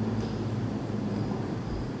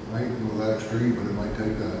 Might go that extreme, but it might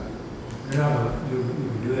take that. You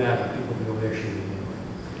can do that, but people can go there shooting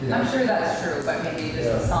anyway. Yeah. I'm sure that's true, but maybe just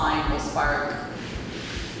a sign will spark.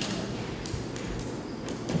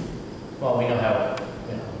 Well, we know how,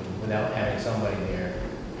 without having somebody there,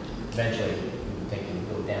 eventually we would think it would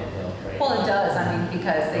go downhill, right? Well, it does.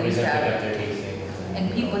 Because they Always used to have to pick up have, their casings.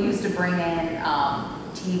 and people used to bring in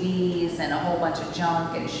TVs and a whole bunch of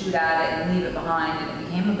junk and shoot at it and leave it behind, and it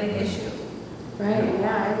became a big issue. Right,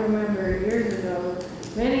 yeah, I remember years ago,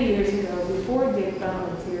 many years ago, before Dick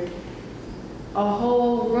volunteered, a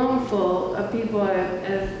whole room full of people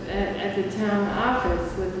at the town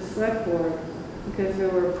office with the select board, because there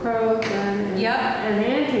were pro-gun and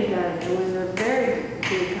anti-gun. It was a very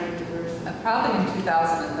big controversy. Probably in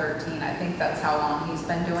 2013. I think that's how long he's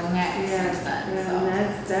been doing it since then. Yeah, So.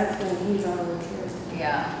 and that's when he volunteered.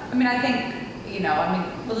 Yeah, I think,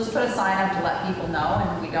 we'll just put a sign up to let people know,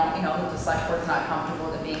 and we don't, if the select board's not comfortable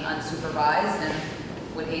with it being unsupervised, and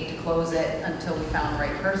would hate to close it until we found the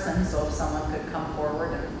right person, so if someone could come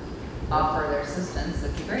forward and offer their assistance,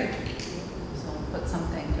 it'd be great. So we'll put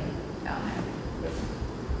something down there.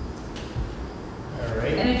 All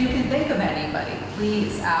right. And if you can think of anybody,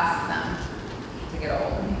 please ask them to get a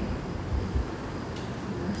hold of me.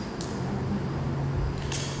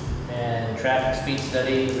 And traffic speed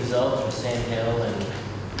study results for Sand Hill and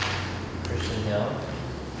Christian Hill.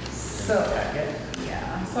 So, Packet.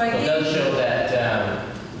 yeah, so So it does show that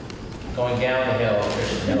going down the hill,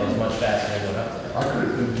 Christian Hill is much faster than going up there. I could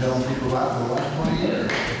have been telling people that for the last 20 years.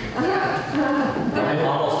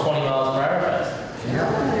 Almost 20 miles per hour faster.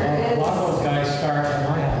 Yeah. A lot of those guys start at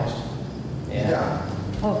my house. Yeah.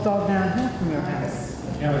 Oh, it's all downhill from your house.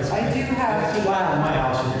 Yeah, it's, I do have it's flat at my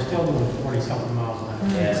house, and they're still doing 40-something miles an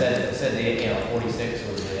hour. Yeah, it said the 46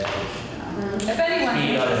 was the average If anyone's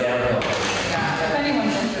speed on the downhill. Yeah, if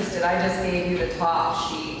anyone's interested, I just gave you the top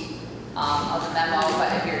sheet of the memo,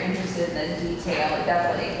 but if you're interested in the detail, it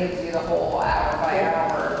definitely gives you the whole hour by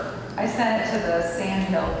hour. I sent it to the Sand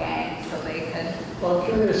Hill gang so they could. Well, I'm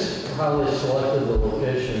curious how they selected the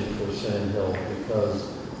location for Sand Hill,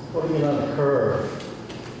 because putting it on a curve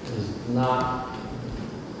is not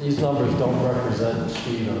these numbers don't represent the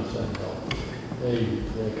speed on Sentinel.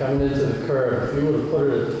 They're coming into the curve. If you were to put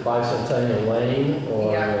it at Bicentennial Lane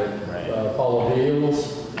or Yeah. at Paulo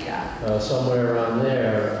Beals, Yeah. somewhere around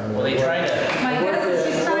there. I mean, Well, they try to, My guess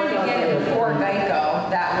is she's trying to get it before Geico,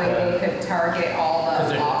 that way they could target all Because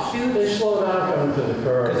the they're- They offshoots. slow down coming to the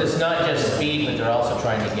curve. because it's not just speed, but they're also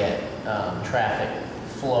trying to get traffic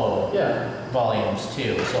flow Yeah, volumes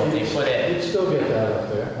too. So if they put it, you'd still get that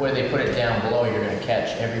up there. where they put it down below, you're gonna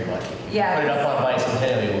catch everybody. If you Yeah. Put it up on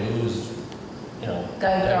Bicentennial, you'll lose, Geico.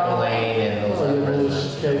 Geico Lane and those So other you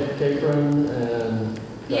lose residents. Capron and.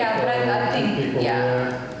 Yeah, but I think- people yeah.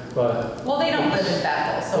 there, But Well, they don't live in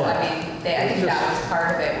Bethel, so I mean, I think that was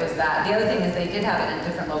part of it, was that. The other thing is they did have it in a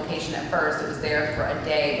different location at first. It was there for a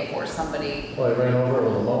day before somebody well, I ran over it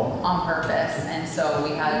with a mower. on purpose, and so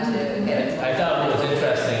we had to get it. I thought what was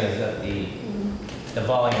interesting is that the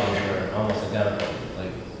volumes were almost identical,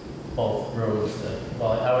 like both roads.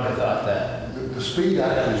 I would have thought that. The speed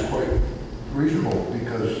actually is quite reasonable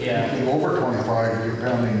because Yeah. anything over 25, you're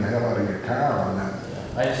pounding the hell out of your car on that.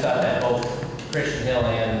 I just thought that both Christian Hill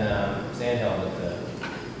and Sand Hill, that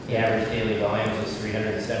the average daily volumes was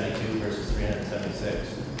 372 versus 376.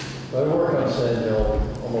 I work on Sand Hill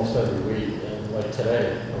almost every week, and like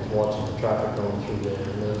today, I was watching the traffic going through there,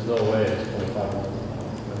 and there's no way it's 25 miles an hour.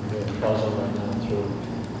 I'm really buzzing right now through,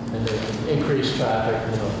 and the increased traffic,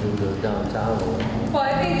 due to downtown or whatnot. Well,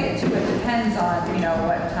 I think it too, it depends on,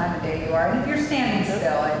 what time of day you are, and if you're standing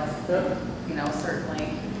still, it's, certainly.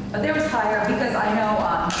 But there was higher, because I know,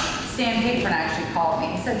 Stan Capron actually called me.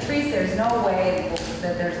 He said, Trees, there's no way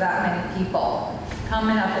that there's that many people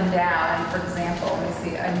coming up and down. And for example, let me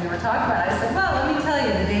see, and we were talking about it. I said, well, let me tell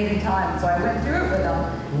you the date and time. So I went through it with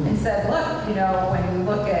him and said, look, when we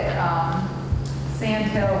look at Sand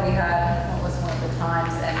Hill, we had, what was one of the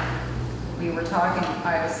times, and we were talking,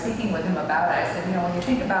 I was speaking with him about it. I said, when you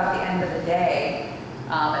think about the end of the day,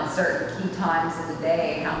 at certain key times of the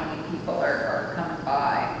day, how many people are coming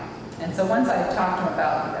by. And so once I talked to him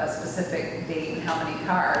about a specific date and how many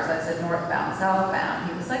cars, I said northbound, southbound.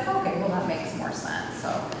 He was like, okay, well, that makes more sense. So,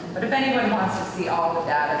 but if anyone wants to see all the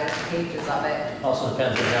data, there's pages of it. Also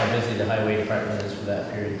depends on how busy the highway department is for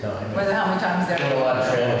that period of time. Whether how many times they're. Doing a lot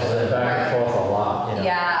of trails, So they're back and forth a lot.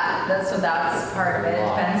 Yeah, so that's part of it. It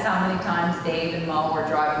depends how many times Dave and Mo were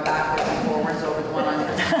driving backwards and forwards over the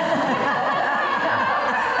 100.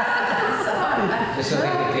 Just so they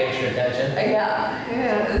can get the extra attention. Yeah.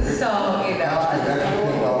 So, Cost me extra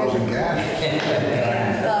 $10 in gas.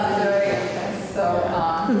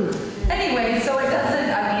 Anyway, so it doesn't,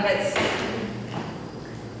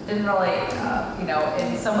 didn't really,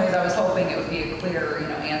 in some ways I was hoping it would be a clearer,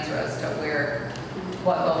 answer as to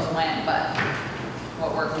what goes when, but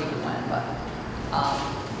what work we do when, but, I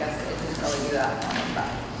guess it didn't really do that for me, but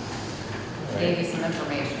gave you some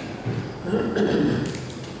information.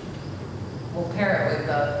 We'll pair it with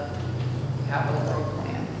the capital road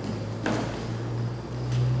plan.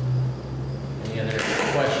 Any other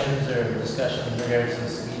questions or discussion in regards to the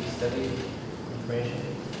speed study information?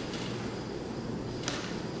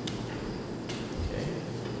 Okay.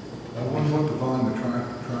 I wonder what the volume of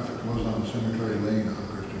traffic was on Cemetery Lane on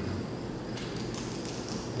Christian Hill.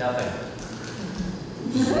 Nothing.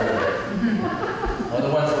 Well, the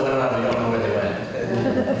ones that went on, we don't know where they went.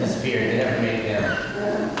 They disappeared. They never made it down.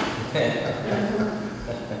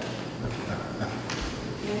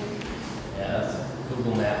 Yeah, that's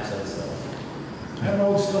Google Maps says so. That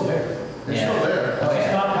road's still there. It's Yeah. still there. Oh, It's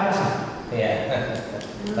yeah. not passing. Yeah.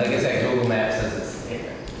 Like I said, Google Maps says it's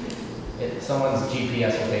here. Someone's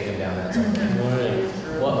GPS will take them down that somewhere.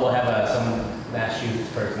 We'll have some mass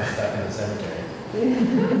youth person stuck in the cemetery.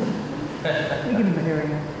 We give him a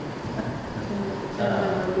hearing.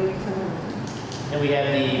 And we have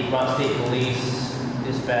the Vermont State Police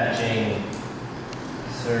dispatching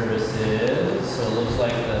services. So it looks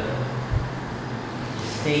like the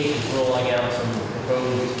state is rolling out some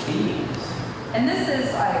proposed fees. And this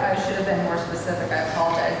is, I should have been more specific, I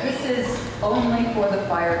apologize. This is only for the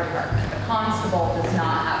fire department. The constable does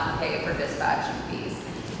not have to pay for dispatching fees.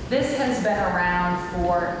 This has been around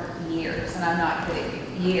for years, and I'm not kidding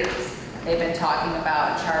you, years. They've been talking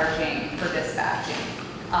about charging for dispatching.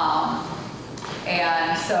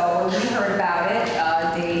 And so when we heard about it,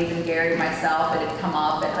 Dave and Gary, myself, it had come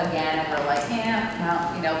up again, and we're like,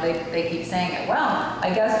 they keep saying it. Well,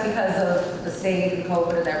 I guess because of the state and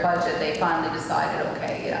COVID and their budget, they finally decided,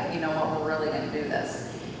 okay, you know what, we're really going to do this.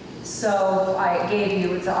 So I gave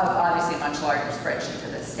you, it's obviously a much larger spreadsheet for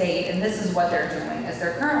the state, and this is what they're doing, is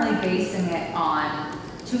they're currently basing it on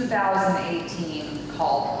 2018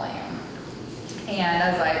 call volume. And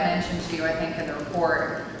as I mentioned to you, I think in the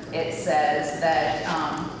report, it says that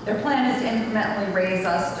their plan is to incrementally raise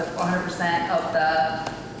us to 100% of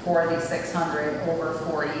the 4,600 over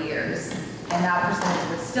 4 years. And that percentage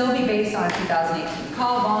would still be based on a 2018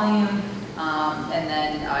 call volume. And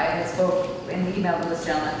then I had spoke in the email to this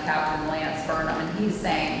gentleman, Captain Lance Burnham, and he's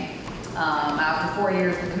saying, after 4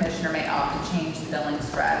 years, the commissioner may opt to change the billing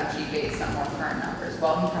strategy based on more current numbers.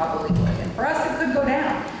 Well, he probably would. And for us, it could go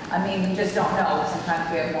down. I mean, we just don't know.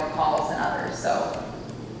 Sometimes we have more calls than others, so.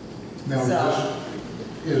 Now,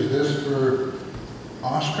 is this for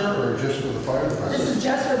Oscar or just for the fire department? This is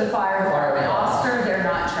just for the fire department. Oscar, they're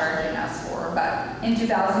not charging us for. But in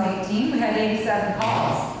 2018, we had 87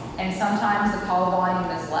 calls. And sometimes the call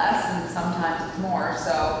volume is less and sometimes it's more.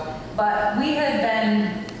 So, but we had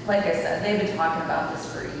been, like I said, they've been talking about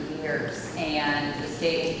this for years, and the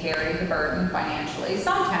state will carry the burden financially.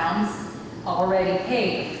 Some towns already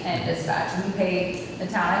paid and dispatch. We paid, the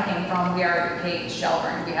town I came from, we already paid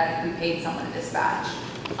Shelburne. We paid someone to dispatch.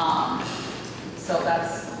 So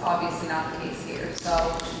that's obviously not the case here.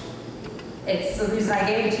 So it's the reason I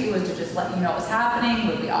gave it to you was to just let you know what's happening.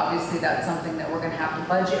 Would be obviously that's something that we're going to have to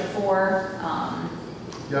budget for.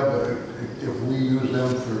 Yeah, but if we use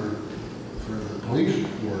them for the police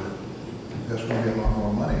work, that's going to be a lot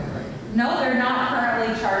more money, right? No, they're not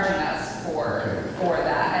currently charging us for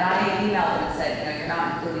that. And I emailed them and said, you know, you're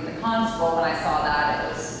not including the constable. When I saw that,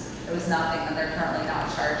 it was nothing, and they're currently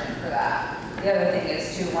not charging for that. The other thing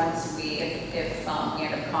is too, once we, if we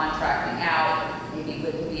end up contracting out, maybe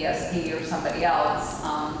with the BSP or somebody else,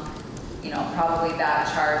 you know, probably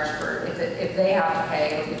that charge for, if they have to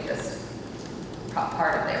pay, it would be just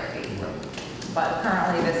part of their fee. Right. But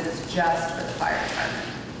currently this is just for the fire department.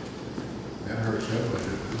 That hurts their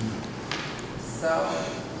budget, doesn't it?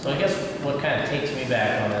 So I guess what kind of takes me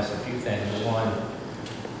back on this, a few things. One,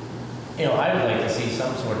 you know, I would like to see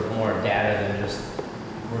some sort of more data than just,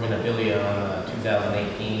 we're going to bill you on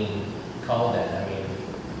 2018 call data. I mean,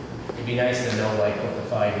 it'd be nice to know like what the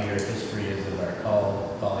 5-year history is of our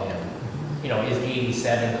call volume. You know, is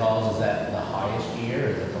 87 calls, is that the highest year?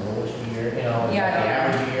 Is it the lowest year? You know, is that the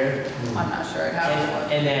average year? I'm not sure. I'd have to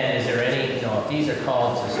look. And then is there any, you know, if these are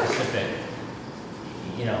called to specific,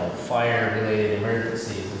 you know, fire-related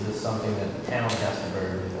emergencies, is this something that the town has to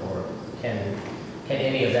burden, or can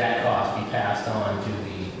any of that cost be passed on to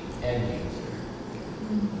the end user?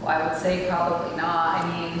 Well, I would say probably not.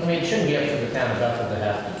 I mean, it shouldn't be up to the town of Bethel to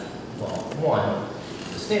have to, well, one,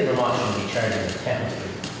 the state of Vermont shouldn't be charging the towns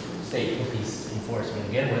for state police enforcement to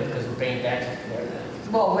begin with, because we're paying taxes for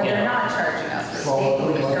that. well, they're not charging us for state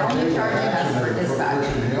police. They're only charging us for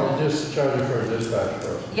dispatch. I'll just charge you for a dispatch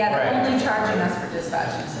person. Yeah, they're Right. only charging us for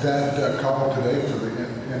dispatching. That call today for the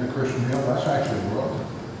end of Christian Hill, that's actually a Royalton.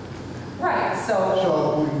 Right,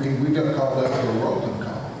 So we don't call that for a Royalton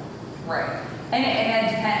call. right.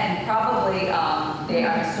 And probably,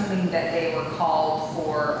 I'm assuming that they were called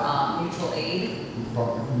for mutual aid.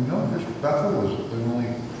 But no, just Bethel was the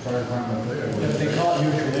only fire department there. If they call it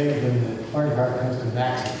mutual aid, then the fire department comes to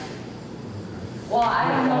Maxim. Well, I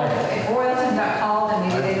don't know if Royalton got called and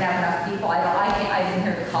maybe they didn't have enough people. I didn't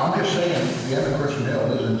hear the call. I'm just saying, the end of Christian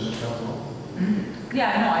Hill is in South Hall.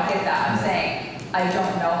 Yeah, no, I get that. I'm saying, I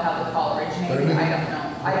don't know how the call originated. I don't know.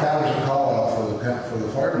 That was a call out for the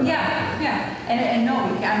fire department. Yeah. And no,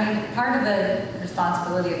 I mean, part of the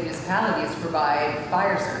responsibility of the municipality is to provide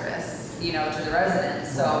fire service, you know, to the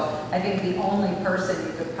residents. So I think the only person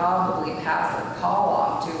you could probably pass a call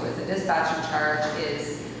off to as a dispatching charge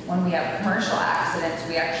is when we have commercial accidents,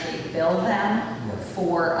 we actually bill them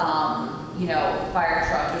for, you know, fire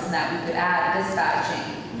truck, isn't that we could add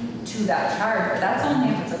dispatching to that charge, but that's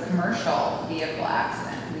only if it's a commercial vehicle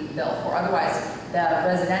accident we bill for. Otherwise, the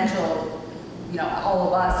residential, you know, all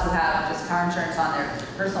of us who have just car insurance on their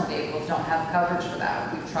personal vehicles don't have coverage for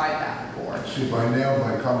that. We've tried that before. See, by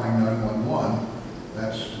calling 911,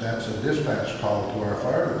 that's a dispatch call to our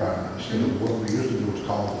fire department instead of what we used to do was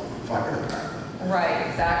call the fire department. Right,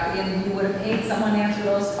 exactly, and you would have paid someone to answer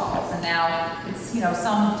those calls, and now it's, you know,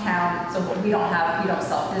 some town, so we don't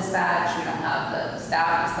self-dispatch, we don't have the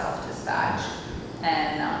staff to self-dispatch,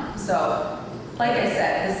 and so, like I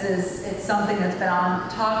said, it's something that's been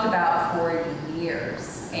talked about for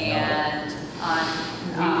years, and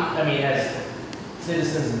I mean, as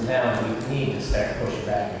citizens in town, we need to start pushing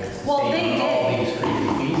back against the Well, state they on all did. these crazy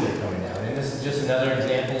fees that are coming down. And this is just another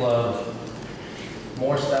example of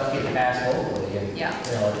more stuff getting passed locally. And, Yeah.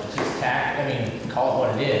 you know, it's just tax, I mean, call it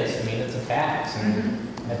what it is. I mean, it's a tax and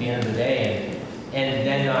at the end of the day. And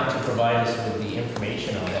then not to provide us with the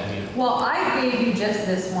information on it. I mean, well, I gave you just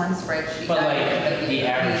this one spreadsheet. but like the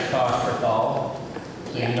average cost per call,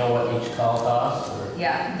 So you know what each call costs, or?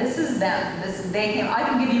 Yeah, this is them, they came, I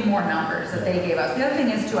can give you more numbers that they gave us. The other thing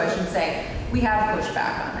is too, I should say, we have pushed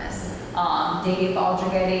back on this. Dave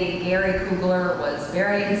Aldrigetti, Gary Kugler was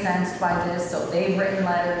very incensed by this, so they've written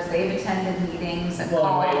letters, they've attended meetings and Well,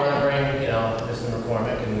 called. we want to bring, Mr.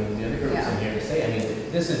 McCormick and the other groups in here to say, I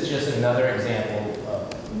mean, this is just another example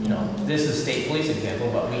of, this is state police example,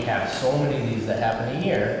 but we have so many of these that happen a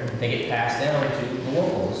year, they get passed down to the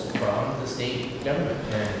locals from the state government.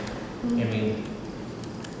 And, I mean,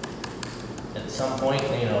 at some point,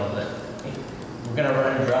 that we're gonna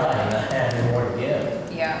run dry and not have any more to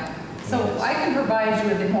give. Yeah, so I can provide you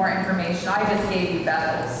with more information, I just gave you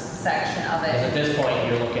Bethel's section of Because at it. this point,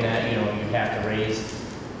 you're looking at, you have to raise,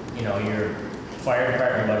 your fire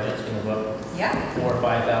department budget's gonna go up Yeah, $4,000 or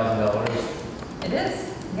 $5,000 it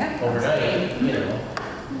is, yeah. overnight,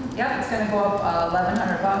 Yep, it's gonna go up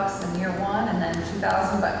 $1,100 in year one and then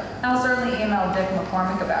 $2,000, but I'll certainly email Dick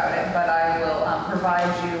McCormick about it, but I will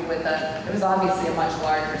provide you with it was obviously a much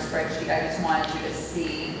larger spreadsheet, I just wanted you to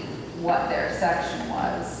see what their section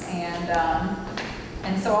was.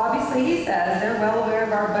 And so obviously he says they're well aware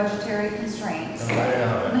of our budgetary constraints. Just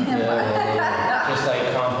like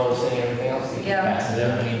composting and everything else, you keep Yeah. passing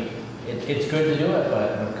it. I mean, it's good to do it,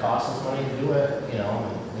 but it costs us money to do it,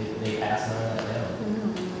 they pass none of that down.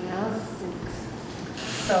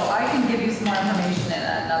 So I can give you some more information in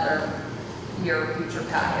another year future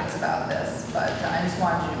packets about this, but I just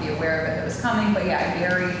wanted you to be aware of it was coming. But yeah,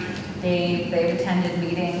 Gary, Dave, they've attended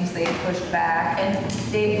meetings, they've pushed back, and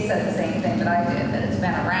Dave said the same thing that I did, that it's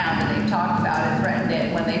been around and they've talked about it, threatened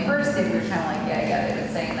it. When they first did, we were kind of like, yeah, they've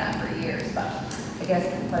been saying that for years, but I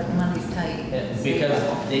guess like money's tight.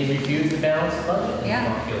 Because they refuse to balance the budget in Yeah.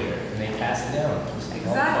 Montpelier, and they pass it down.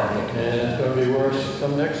 Exactly. And it's gonna be worse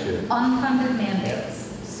come next year. Unfunded mandates.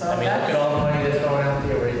 So I mean, look that's, at all the money that's going out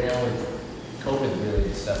there right now with COVID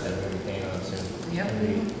related stuff that we're gonna be paying on soon. Yep.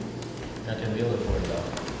 Not gonna be able to afford it all.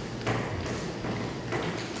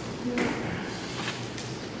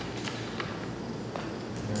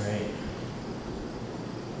 All right.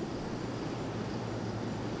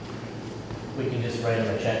 We can just write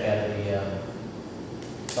them a check out of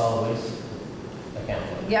the solid waste account.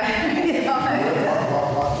 yeah.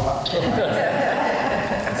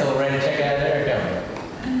 So we'll write a check out of their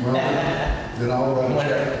account. Well, then I'll let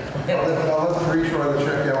them reach write a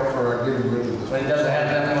check out for getting rid of this. When it doesn't have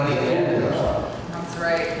enough money in there. That's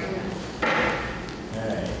right.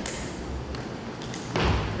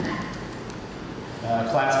 All right.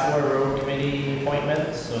 Class 4 road committee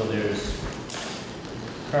appointments. So there's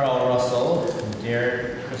Carl Russell,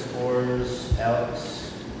 Derek, Chris Bors,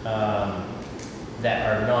 Alex, that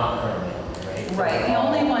are not currently on there, right? Right, the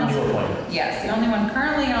only ones, New appointments. yes, the only one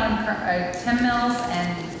currently on, Tim Mills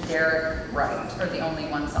and Derek Wright are the only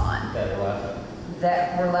ones on That are left.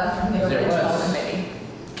 that were left from the There original was. committee.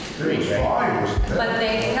 Three, right? Five was But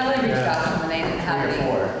Kelly reached out to them and they didn't have Three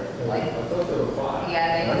any, or four. like, I thought there were 5. yeah,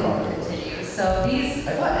 they didn't continue. So these, I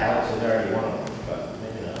thought Alex was already one of them, but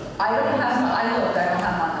maybe not. I don't have, I looked, I don't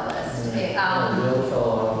have them on the list. It, The other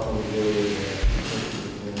fellow off on the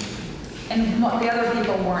And the other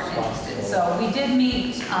people weren't interested. So we did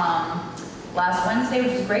meet last Wednesday,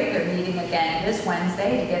 which is great. They're meeting again this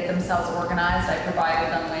Wednesday to get themselves organized. I provided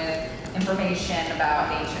them with information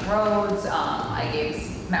about ancient roads.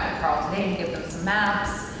 Met with Carl today to give them some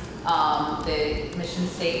maps. The mission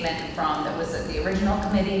statement that was at the original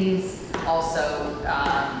committees. Also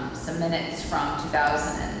some minutes from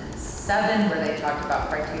 2007 where they talked about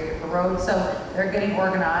criteria for roads. So they're getting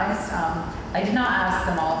organized. I did not ask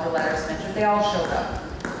them all for letters of interest. They all showed up.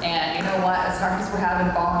 And you know what? As hard as we're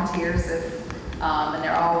having volunteers, and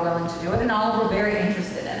they're all willing to do it, and all were very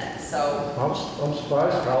interested in it. So I'm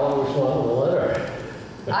surprised Carl was one of the letter.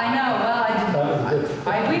 I know.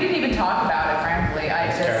 Well, we didn't even talk about it, frankly.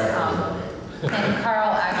 And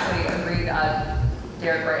Carl actually agreed.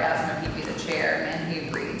 Derek Wright asked him if he'd be the chair, and he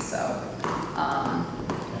agreed. So,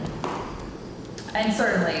 and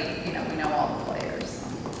certainly, we know all the players. So.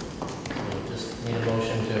 We'll just need a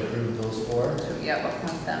motion to approve those 4. So, yeah,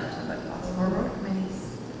 appoint them to the road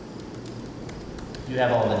committees. You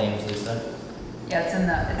have all the names, Lisa? Yeah, it's in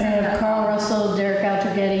the. I have Carl Russell, Derek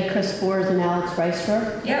Altrigetti, Chris Bors, and Alex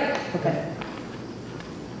Reister. Yep. Okay.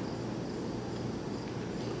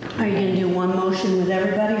 Are you gonna do one motion with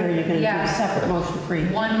everybody, or are you gonna do Yeah. a separate motion for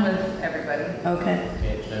each? One with everybody. Okay. Okay,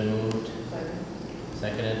 it's been moved.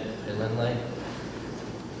 Seconded by Lindley.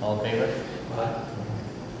 All in favor?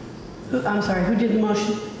 I'm sorry, who did the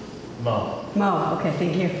motion? Mo. Mo, okay,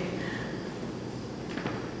 thank you.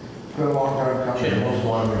 It's been a long time coming. Should have moved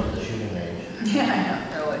one to the shooting range. Yeah,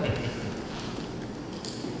 I know, really.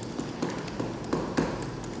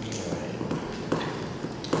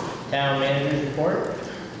 Town manager's report.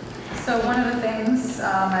 So one of the things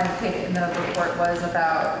I take in the report was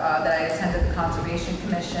about that I attended the Conservation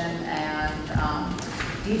Commission, and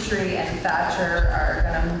Dietrich and Thatcher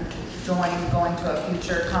are going to a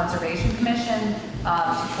future Conservation Commission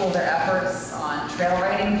to pool their efforts on trail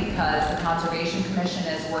writing, because the Conservation Commission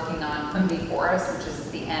is working on Quimby Forest, which is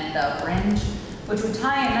at the end of Ringe, which would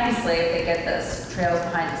tie in nicely if they get the trails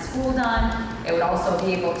behind the school done. It would also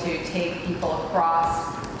be able to take people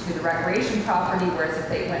across to the recreation property, whereas if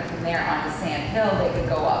they went from there onto Sand Hill, they could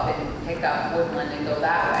go up and pick up woodland and go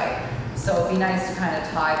that way. So it'd be nice to kind of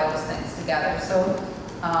tie those things together. So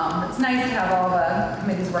it's nice to have all the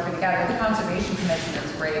committees working together. The Conservation Commission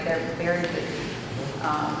is great. They're very busy.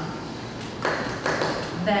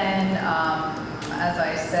 As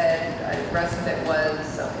I said, the rest of it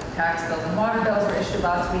was tax bills and water bills were issued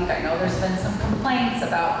last week. I know there's been some complaints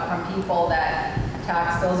from people that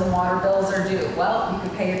tax bills and water bills are due. Well, you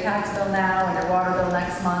could pay your tax bill now and your water bill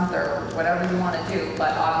next month, or whatever you want to do.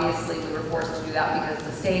 But obviously we were forced to do that because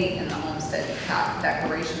the state and the homestead tax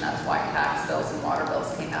declaration, that's why tax bills and water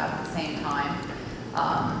bills came out at the same time.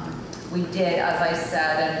 We did, as I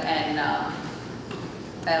said, and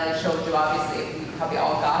Ellie showed you, obviously, you probably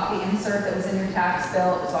all got the insert that was in your tax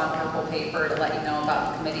bill. It was on purple paper to let you know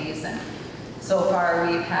about the committees. And so far,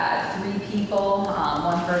 we've had 3 people,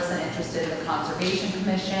 one person interested in the Conservation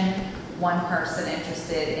Commission, one person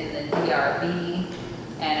interested in the DRB,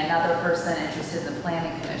 and another person interested in the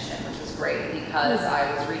Planning Commission, which is great, because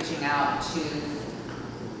I was reaching out to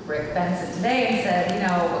Rick Benson today and said, you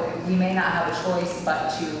know, we may not have a choice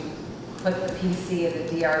but to put the PC and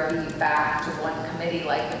the DRB back to one committee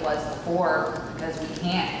like it was before, because we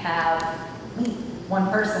can't have one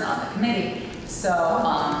person on the committee. So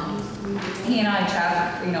he and I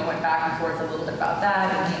chatted, went back and forth a little bit about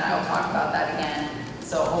that, and he and I will talk about that again.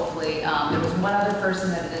 So hopefully, there was one other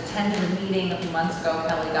person that had attended a meeting a few months ago.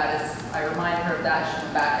 Kelly I reminded her of that. She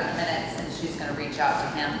went back in minutes, and she's going to reach out to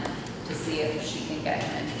him to see if she can get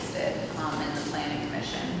him interested in the Planning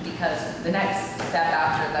Commission, because the next step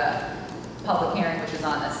after the public hearing, which is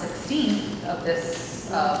on the 16th of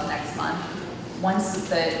next month, once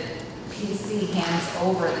the PC hands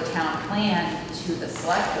over the town plan to the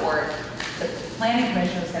select board, the planning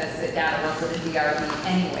commission is going to sit down and work with the DRB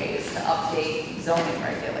anyways to update zoning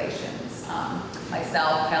regulations.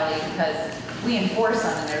 Myself, Kelly, because we enforce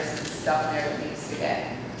them and there's some stuff there that needs to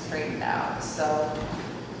get straightened out. So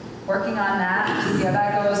working on that to see how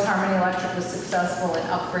that goes. Harmony Electric was successful in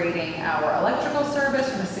upgrading our electrical service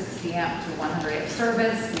from a 60 amp to 100 amp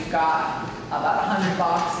service. We've got about 100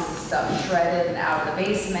 boxes of stuff shredded and out of the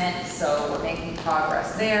basement, so we're making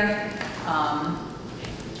progress there.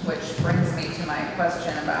 Which brings me to my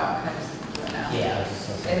question about,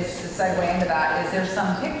 is to segue into that, is there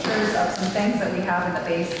some pictures of some things that we have in the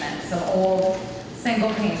basement, some old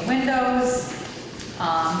single pane windows.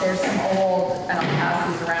 There's some old, and I'll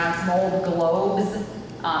pass these around, some old globes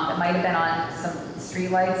that might have been on some street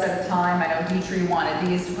lights at a time. I know Dietrich wanted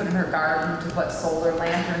these to put in her garden to put solar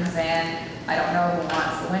lanterns in. I don't know who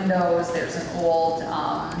wants the windows. There's an old,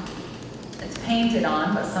 it's painted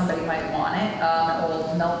on, but somebody might want it. An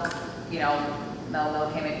old milk,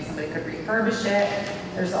 milk, maybe somebody could refurbish it.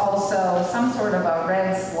 There's also some sort of a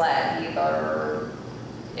red sled, either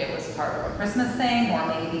it was part of a Christmas thing, or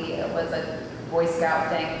maybe it was a Boy Scout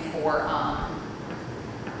thing for,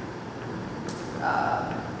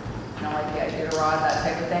 like the Iditarod, that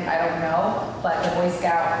type of thing. I don't know, but the Boy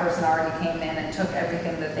Scout person already came in and took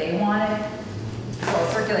everything that they wanted. So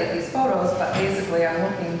I'll circulate these photos, but basically I'm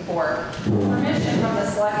looking for permission from the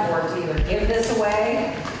select board to either give this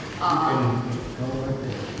away.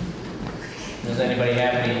 Does anybody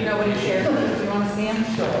have any? Nobody cares. Do you want to see them?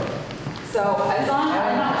 Sure. So as long as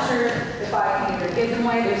I'm not sure if I can either give them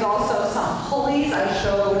away. There's also some pulleys I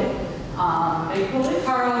showed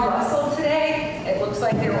Carl Russell today. It looks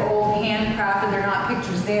like they were old handcrafted. They're not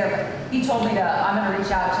pictures there, but he told me I'm going to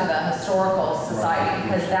reach out to the Historical Society,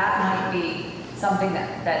 because that might be something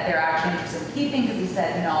that they're actually interested in keeping, because he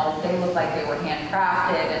said, they look like they were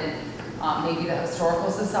handcrafted, and maybe the Historical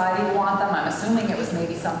Society will want them. I'm assuming it was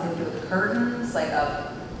maybe something to do with curtains, like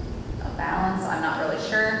a balance. I'm not really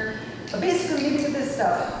sure. But basically, we get this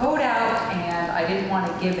stuff hoed out, and I didn't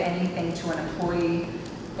want to give anything to an employee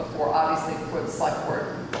before the select board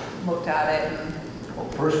looked at it. And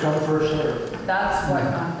First come, first served. that's what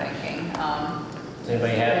I'm thinking. Does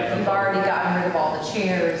anybody have? We've already gotten rid of all the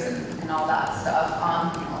chairs and all that stuff.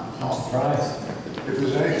 I'm surprised. If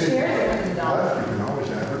there's anything Chairs are done. left, you can always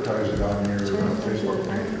advertise it on your Facebook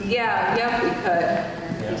page. Yeah, we could.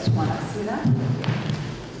 Yeah. Just want to see that.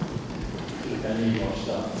 I need more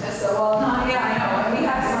stuff. So, well, I know, and we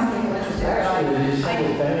have something too. Actually, these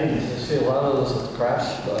little pennies, you see a lot of those at the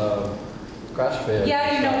crash fair.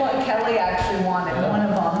 Yeah, you know what, Kelly actually wanted Yeah. one of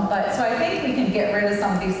them, but, so I think we can get rid of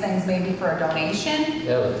some of these things maybe for a donation.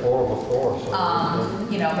 Yeah, the 4x4, so.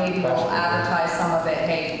 You know, maybe we'll advertise some of it,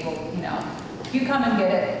 hey, well, you know, you come and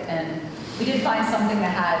get it, and we did find something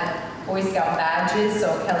that had Boy Scout badges, so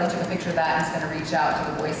Kelly took a picture of that and is gonna reach out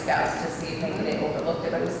to the Boy Scouts to see if maybe they overlooked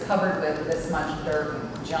it, but it was covered with this much dirt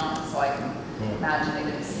and junk, so I can imagine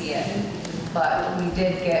they didn't see it. But we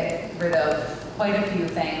did get rid of quite a few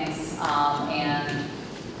things, and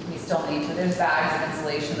we still need to, there's bags of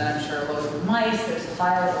insulation that I'm sure are loaded with mice, there's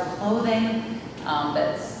piles of clothing,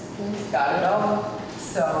 that's got it all,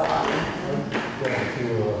 so, Yeah,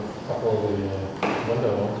 a couple of the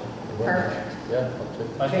window ones. perfect. Yeah, I'll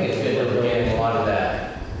take. I think it's good that we're getting a lot of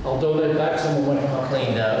that I'll donate back some of my.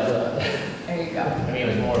 cleaned up. There you go. I mean, it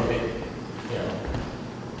was more of it, you know,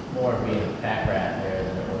 more of being a pack rat there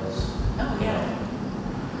than it was, Oh, you yeah.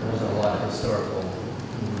 know, there wasn't a lot of historical.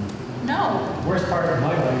 No, The worst part of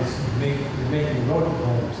my life is making road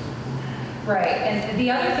homes. right, and the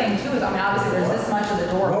other thing too is, I mean, obviously there's this much of the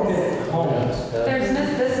door. Road homes. There's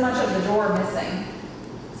this much of the door missing.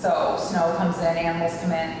 So snow comes in, animals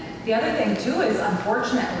come in. The other thing too is,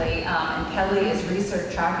 unfortunately, and Kelly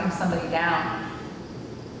is tracking somebody down.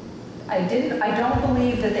 I don't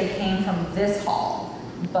believe that they came from this hall,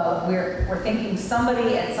 but we're thinking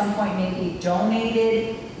somebody at some point maybe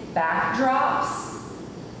donated backdrops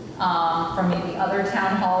from maybe other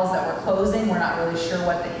town halls that were closing. We're not really sure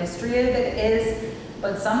what the history of it is,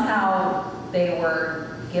 but somehow they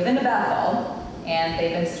were given to Bethel and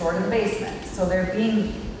they've been stored in the basement. So they're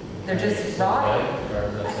just rotting.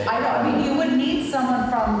 I know, I mean, you would need someone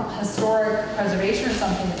from historic preservation or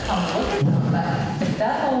something to come look at them, but if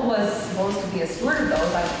Bethel was supposed to be a steward of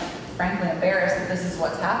those, I'm frankly embarrassed that this is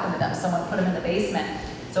what's happened to them. Someone put them in the basement.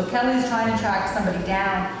 So Kelly's trying to track somebody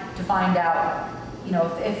down to find out, you know,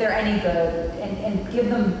 if they're any good and give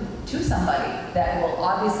them to somebody that will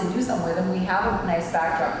obviously do something with them. We have a nice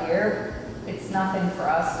backdrop here. It's nothing for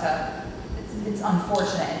us to, it's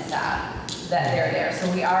unfortunate and sad that they're there.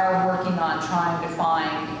 So we are working on trying to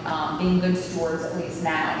find, being good stewards at least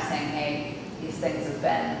now, saying, hey, these things have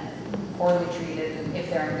been poorly treated, and if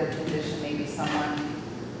they're in good condition, maybe someone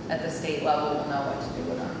at the state level will know what to do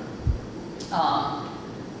with them.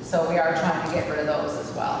 So we are trying to get rid of those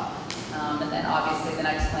as well. And then obviously the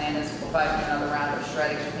next plan is providing another round of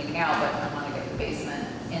shredding and cleaning out, but I want to get the basement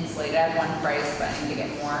insulated at one price, but I need to get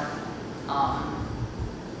more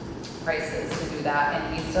prices to do that,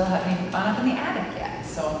 and we still haven't even gone up in the attic yet,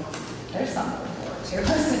 so there's something for it too.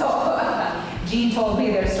 So Jean told me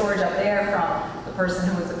there's storage up there from the person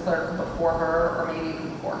who was a clerk before her, or maybe even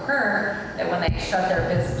before her, that when they shut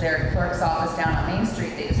their clerk's office down on Main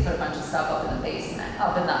Street, they just put a bunch of stuff up in the basement,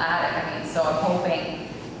 up in the attic. I mean, so I'm hoping,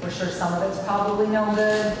 we're sure some of it's probably no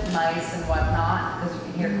good, mice and whatnot, because you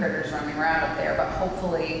can hear critters roaming around up there, but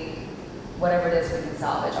hopefully whatever it is we can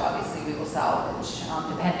salvage, obviously we will salvage,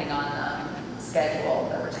 depending on the schedule,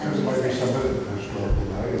 the retention. There might be some of the historical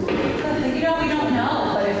value. You know, we don't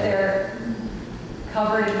know, but if they're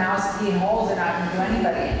covered in mouse pee and holes, they're not gonna do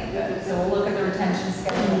anybody any good. So we'll look at the retention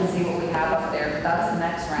schedule and see what we have up there, but that's the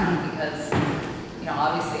next round, because, you know,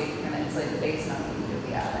 obviously if you're gonna insulate the basement, we can do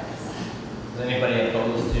the attic, so. Is anybody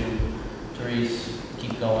opposed to Therese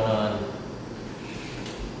keep going on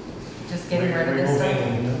Just getting rid of this stuff.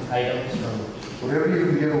 removing items from? Whatever you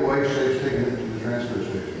can give away saves taking it to the transfer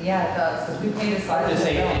station. Yeah, it does, because we paid a I'm slide. just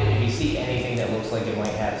saying, if you see anything that looks like it might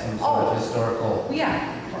have some sort of historical,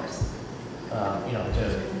 Yeah, of course. you know,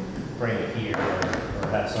 to bring it here or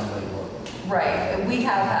have somebody look. Right, we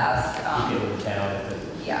have asked, Keep it in town if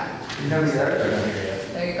it. yeah, You know, the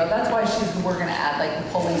attic. there you go. That's why we're gonna add like the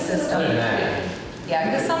pulley system. Other than that. Yeah,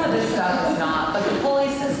 because some of this stuff is not, but the pulley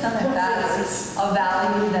system, if that's of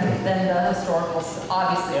value, then the historical,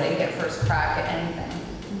 obviously they get first crack at anything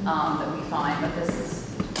that we find, but this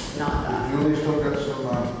is not that. Julie still got some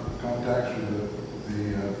contacts with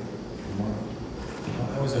the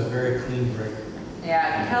one. That was a very clean break.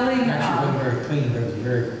 Yeah, Kelly, Actually, it wasn't very clean, but it was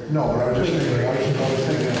very, No, but I was just thinking, I was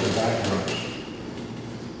thinking of the backdrops.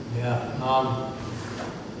 yeah.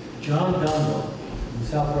 John Dunlop, in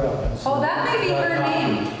South Royal. oh, that may be her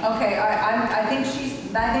name. Okay, I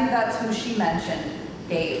think that's who she mentioned,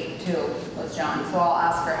 Dave, too, was John, so I'll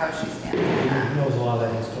ask her how she's standing on that. He knows a lot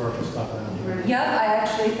of that historical stuff around here. Yep, I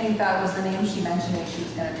actually think that was the name she mentioned that she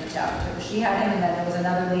was gonna reach out to. She had him, and then there was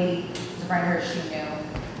another lady, a friend of hers she knew,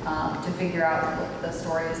 to figure out what the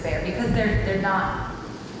story is there, because they're not,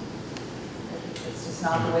 it's just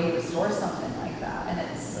not the way you would store something like that, and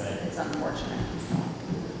it's Right. unfortunate, so.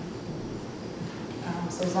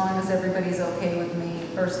 So as long as everybody's okay with me,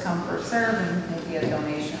 first come, first serve, and maybe a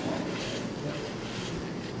donation will be good.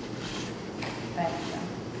 Thank you.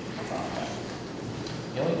 That's all I got.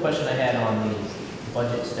 The only question I had on the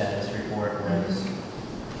budget status report was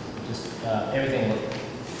just, everything looked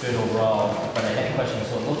good overall, but I had a question.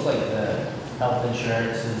 So it looks like the health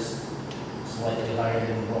insurance is slightly higher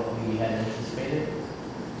than what we had anticipated.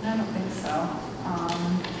 I don't think so.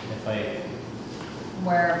 If I,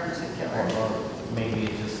 Where in particular? or maybe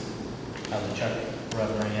it's just how the check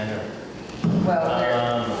ran or.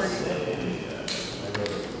 Well, Let's see. I wrote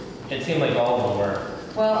it. It seemed like all of them were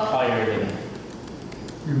well, higher than.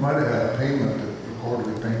 You might have had a payment, a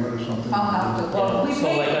quarterly payment or something. I'll have to, well, we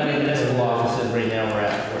So like, I mean, paid, municipal offices right now, we're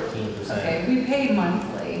at 14%. okay, we paid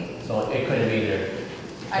monthly. So it could have either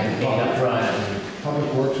I been paid paid up front and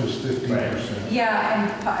Public Works is 15%.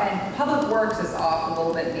 Yeah, and Public Works is off a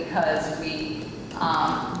little bit because we,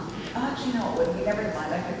 actually, no, it wouldn't be, never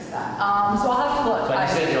mind, I fixed that. So I'll have to look. So I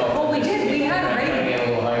just didn't know if Well, we did, we had a Might rate, get a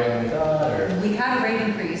little higher than we thought, or, we had a rate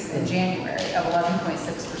increase in January of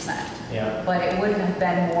 11.6%, yeah, but it wouldn't have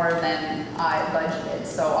been more than I budgeted,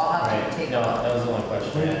 so I'll have to right. take a No, look. that was the only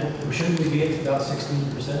question I had. Shouldn't we be at about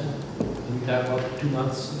 16%? Isn't that what 2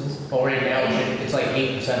 months is? Well, right now, it's like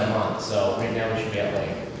 8% a month, so right now we should be at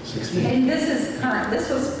like 16. And this is current, this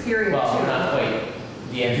was period Well, two. not quite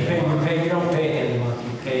the end You of the pay, month. you don't pay at the end of the month,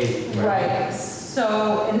 you pay. Right,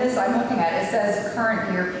 so in this, I'm looking at, it says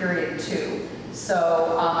current year period 2.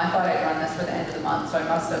 So I thought I'd run this for the end of the month, so I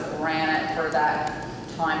must have ran it for that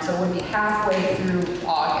time. So it would be halfway through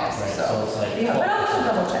August, Right, so. so it's like Yeah, but I'll still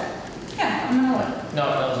 12%. double check. Yeah, I'm gonna look. No,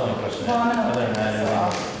 that was the only question I Well, I'm had. gonna Other than that, so everything-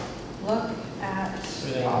 I'll look at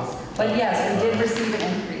Everything- costs. But yes, we did receive an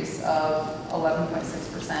increase of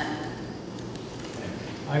 11.6%.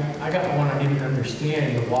 I got one I didn't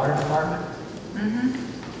understand, the water department. Mm-hmm.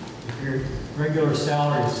 If your regular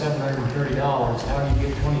salary is $730, how do you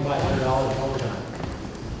get $2,500 overtime?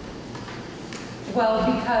 Well,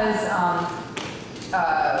 because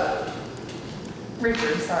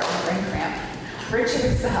Richard, sorry, brain cramp.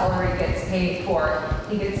 Richard's salary gets paid for,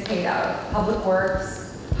 he gets paid out of Public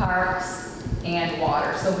Works, Parks, and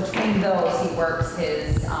Water. So between those, he works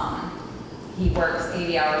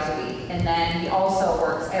 80 hours a week. And then he also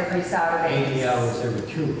works every Saturday. 80 hours every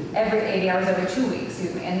 2 weeks. 80 hours every 2 weeks,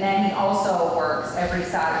 excuse me. And then he also works every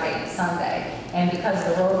Saturday and Sunday. And because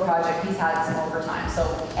of the road project, he's had some overtime. So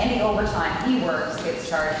any overtime he works gets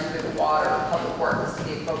charged either the Water or Public Works to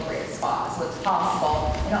the appropriate spot. So it's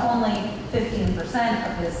possible, and only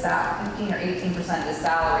 15% of his 15 or 18% of his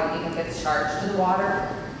salary even gets charged to the Water.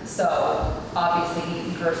 So obviously he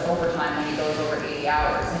incurs overtime when he goes over 80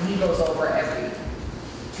 hours, and he goes over every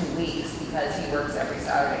 2 weeks because he works every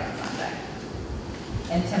Saturday and Sunday.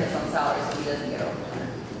 And Tim is on salary, so he doesn't get overtime.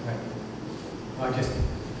 Right. Well,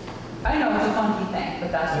 I know it's a funky thing,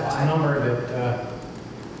 but that's That's a why. number that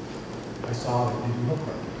I saw that didn't look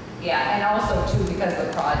right. Yeah, and also too, because of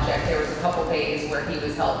the project, there was a couple days where he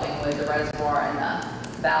was helping with the reservoir and the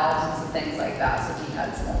valves and some things like that, so he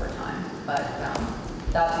had some overtime. But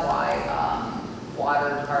that's why Water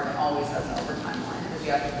Department always has an overtime line, because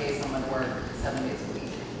you have to pay someone to work 7 days a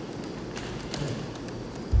week.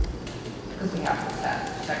 Because we have to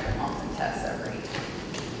check the pumps and test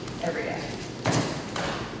every day.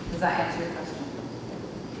 Does that answer your question?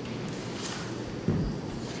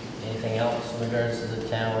 Anything else in regards to the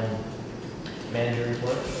town manager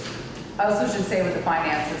report? I also should say with the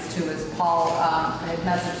finances too, is Paul, I had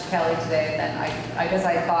messaged Kelly today, then I guess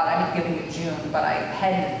I thought I had given you June, but I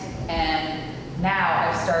hadn't. And now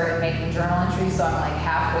I've started making journal entries, so I'm like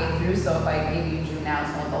halfway through, so if I gave you June now,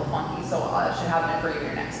 it's going a little funky. So I should have it for you in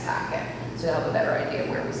your next packet, so you'll have a better idea of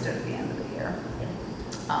where we stood at the end of the year.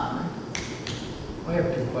 I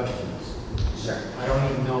have 2 questions. Sure. I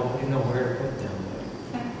didn't know where to put them.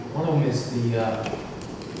 Okay. One of them is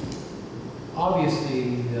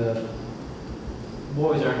obviously, the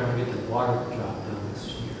boys aren't going to get the water job done this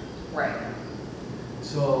year. Right.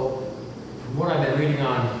 So, from what I've been reading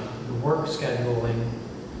on the work scheduling,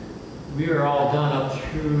 we are all done up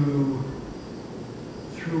through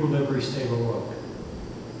Livery Stable Road.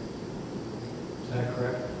 Is that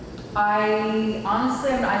correct? I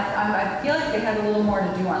honestly, I feel like they had a little more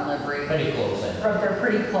to do on Livery. Pretty close, I think. But they're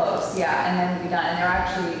pretty close, yeah, and then we'll be done.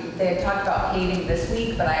 And they had talked about paving this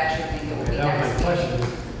week, but I actually think it will be That was next my week.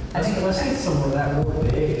 question. I think Let's get some of that road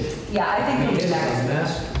paved. Yeah, I think it'll It's be a next week.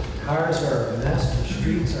 mess. Cars are a mess, the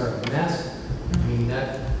streets are a mess. I mean,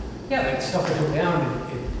 that stuff that go down,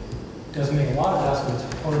 it doesn't make a lot of dust, but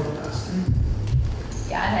it's horrible dust.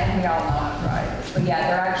 Yeah, and we all know how dry it is. But yeah,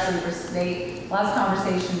 they're actually, last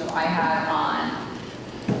conversation that I had on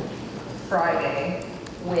Friday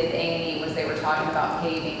with A&E was they were talking about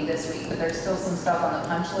paving this week, but there's still some stuff on the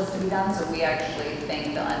punch list to be done, so we actually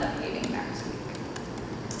think they'll end up paving next week.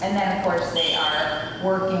 And then, of course, they are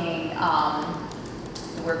working,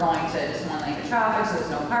 we're going to just one lane of traffic, so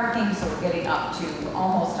there's no parking, so we're getting up to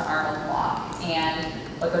almost to Arnold Block. And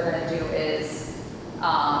what they're gonna do is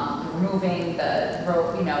removing the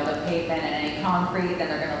rope, you know, the pavement and any concrete, then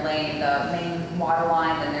they're gonna lay the main water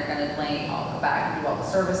line, then they're gonna lay all the back and do all the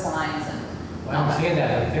service lines and. Well, I understand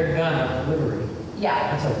that, if they're done on delivery,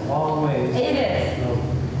 Yeah, that's a long way. it is. You know,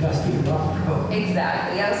 dusty rough road.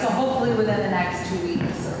 Exactly, yeah, so hopefully within the next 2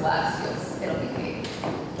 weeks or less, it'll be paved.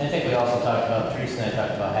 I think we also talked about, Teresa and I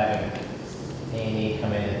talked about having A&E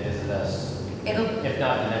come in and visit us. If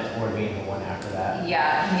not the next board meeting, the one after that.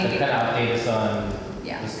 Yeah, To maybe, kind of update us on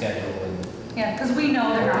yeah. the schedule and. Yeah, because we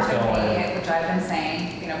know they're not Where it's gonna going. make it, which I've been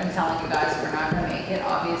saying, you know, been telling you guys, we're not gonna make it.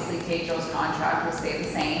 Obviously, Tetro's contract will stay the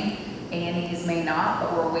same. A&E's may not,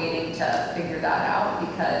 but we're waiting to figure that out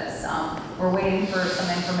because we're waiting for some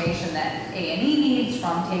information that A&E needs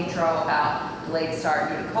from Tetro about delayed start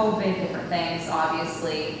due to COVID, different things.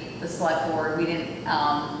 Obviously, the select board, we didn't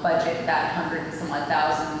budget that 100 and some odd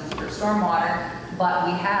thousand for stormwater, but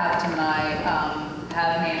we have, Tim and I,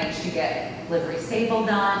 have managed to get livery stable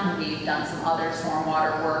done. We've done some other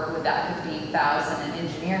stormwater work with that 15,000 in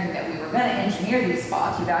engineering that we were gonna engineer these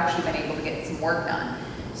spots. We've actually been able to get some work done.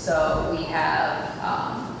 So we have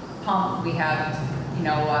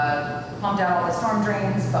pumped out all the storm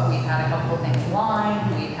drains, but we've had a couple of things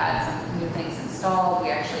lined. We've had some new things installed. We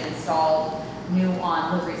actually installed new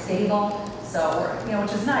on livery stable. So we're, you know,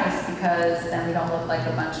 which is nice because then we don't look like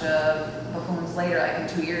a bunch of buffoons later, like in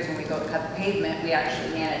 2 years when we go to cut the pavement, we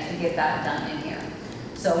actually managed to get that done in here.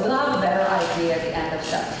 So we'll have a better idea at the end of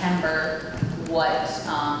September what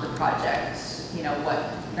the project, you know, what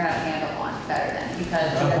we're gonna have a handle on better then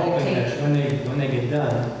because I'm you know, hoping we that take, when they get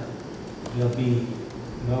done, there'll be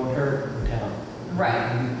no dirt in town.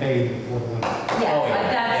 Right. It'll be paid before the winter. yes, Oh, yeah.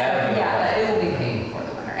 like that's, Yeah, yeah, it will be paid before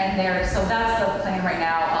the winter. And there, so that's the plan right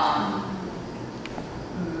now.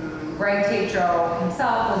 Greg Tetro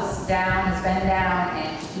himself was down, has been down,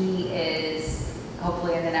 and he is,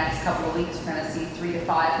 hopefully in the next couple of weeks, we're gonna see 3 to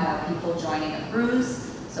 5 more people joining the cruise.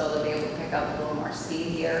 So they'll be able to pick up a little more speed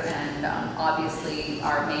here. And obviously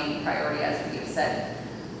our main priority, as we have said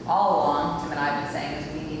all along, Tim and I have been saying,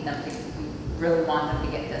 is we need them to, we really want them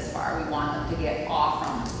to get this far. We want them to get off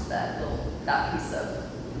from that piece of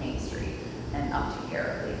Main Street and up to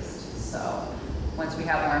here at least. So once we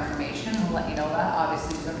have more information, we'll let you know that.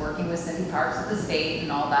 Obviously, we've been working with Cindy Parks at the state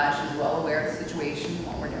and all that. She's well aware of the situation,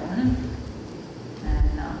 what we're doing.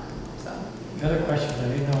 And so. The other question I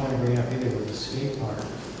didn't know when to bring up either was the skate park.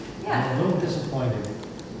 Yeah. I'm a little disappointed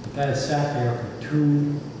that it sat there for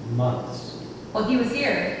 2 months. Well, he was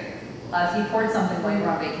here. He poured something while you were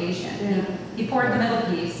on vacation. Yeah. He poured the middle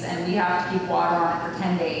piece, and we have to keep water on it for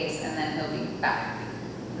 10 days, and then he'll be back.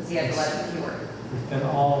 Because he had to let it cure. It's been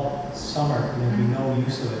all summer, and there'll be no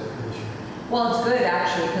use of it this year. Well, it's good,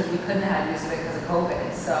 actually, because we couldn't have use of it because of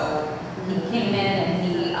COVID. So he came in and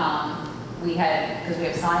he, we had, because we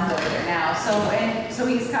have signs over there now. So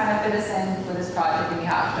he's kind of fit us in with this project, and we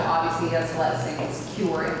have to, obviously, he has to let things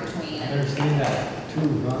cure in between. I understand that, 2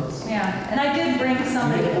 months. Yeah, and I did bring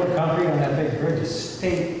somebody. You poured concrete on that big bridge, it's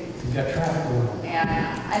state, you've got traffic going on.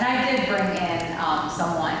 Yeah, and I did bring in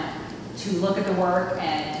someone to look at the work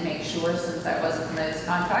and to make sure, since I wasn't familiar with this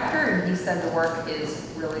contractor, and he said the work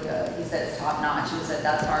is really good. He said it's top notch. He said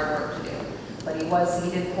that's hard work to do. But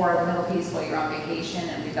he did pour the middle piece while you're on vacation,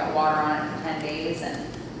 and we've got water on it for 10 days, and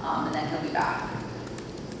then he'll be back.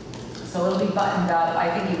 So it'll be buttoned up.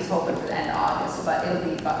 I think he was hoping for the end of August, but it'll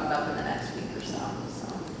be buttoned up in the next week or so.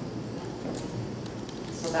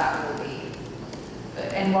 So that will be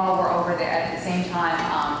good. And while we're over there, at the same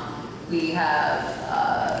time, we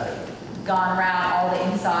have gone around all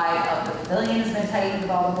the inside of the pavilion has been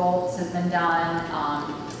tightened, all the bolts has been done.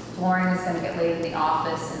 Flooring is going to get laid in the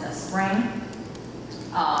office in the spring.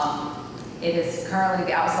 It is currently,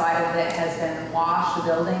 the outside of it has been washed,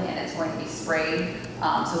 the building, and it's going to be sprayed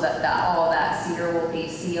so that all of that cedar will be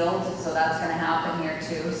sealed. So that's going to happen here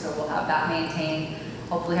too. So we'll have that maintained.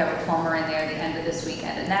 Hopefully have a plumber in there at the end of this week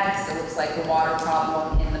and the next. It looks like the water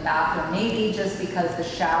problem in the bathroom, maybe just because the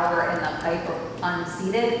shower and the pipe are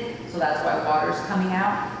unseated. So that's why water's coming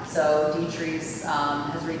out. So Dietrich's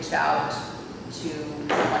has reached out to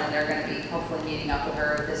someone, and they're going to be hopefully meeting up with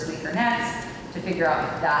her this week or next to figure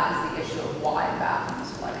out if that is the issue of why the bathroom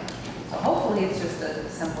is flooding. So hopefully it's just a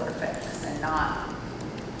simpler fix and not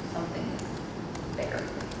something bigger.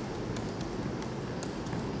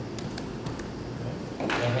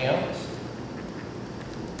 Anything else?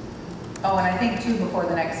 Oh, and I think too, before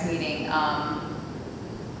the next meeting, our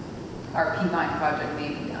P-Vine project may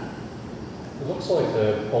be done. It looks like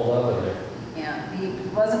they pulled out of there. Yeah, he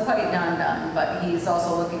wasn't quite done, but he's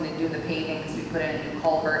also looking to do the paving because we put in a new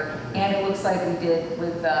culvert. And it looks like we did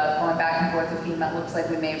with going back and forth with FEMA, it looks like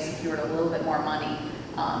we may have secured a little bit more money,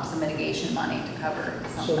 some mitigation money to cover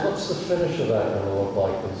some So of that. what's the finish of that gonna look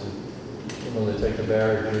like? Is it, when they take the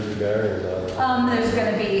barrier, Jersey barriers out of it? There's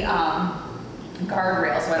gonna be,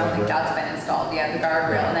 guardrails, so I don't think that's been installed yet, the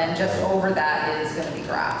guardrail, and then just over that is gonna be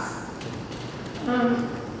grass.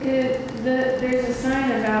 There's a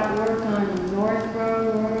sign about work on North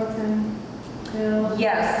Road, Royalton Hill.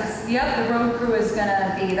 Yes, yep, the road crew is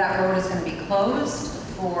gonna be, that road is gonna be closed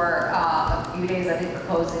for a few days. I think we're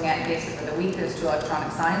closing it basically for the week. There's 2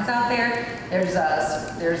 electronic signs out there. There's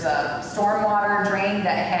a stormwater drain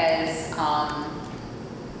that has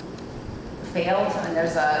failed, and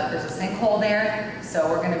there's a sinkhole there. So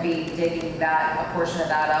we're gonna be digging a portion of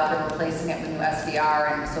that up and replacing it with new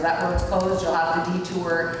SVR. And so that road's closed. You'll have to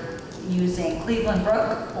detour using Cleveland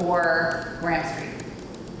Brook or Graham Street.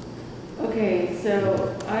 Okay,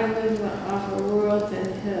 so I live off of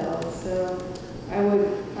Royalton Hill, so I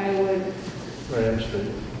would, Graham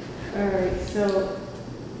Street. all right, so,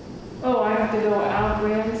 I have to go out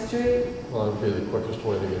Graham Street? Well, that'd be the quickest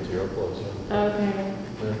way to get to your place. Okay,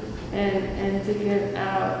 Yeah. and to get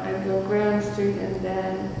out, I go Graham Street and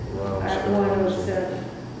then Round at Street. 107.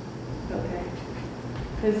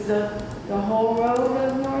 Okay. Is the whole road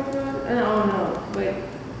of North Road? No, wait,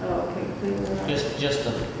 okay, Cleveland Road. Just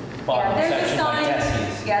the bottom There's a section by sign,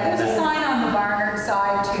 Tessie's. yeah, there's a sign on the Barnard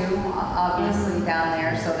side too, obviously down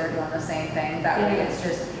there, so they're doing the same thing. That way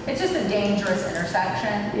it's just a dangerous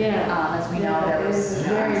intersection. Yeah. As we know, there was, It's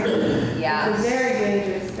very, yeah. it's very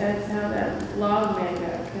dangerous, that's how that log man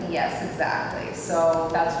got killed. Yes, exactly. So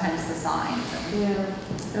that's hence the signs.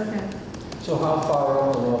 Yeah, okay. So how far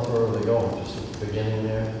on the North Road are they going? Just at the beginning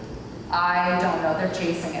there? I don't know, they're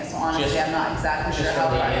chasing it, so honestly, Just- I'm not exactly sure Just how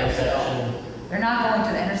from far the they're going. intersection, They're not going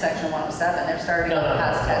to the intersection of 107, they're starting No, no,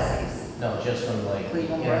 past no. Tessie's. no, just from like the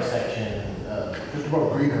Cleveland Road. intersection, Just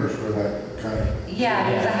about Greenhurst where that kind of, Yeah,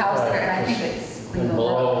 there's a house Right. there, and I think it's And Cleveland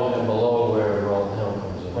Road. below where Rollin Hill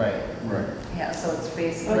comes in. right, right. Yeah, so it's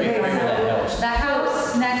basically. right Okay, in front of that house. The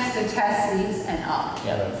house next to Tessie's and up.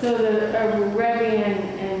 Yeah, So the Rebbe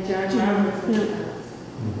and John Robertson.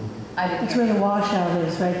 Mhm. I didn't It's hear. where the washout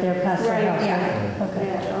is, right there past the Right, house. yeah. right? Okay.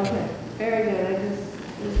 Yeah, okay, very good, I just,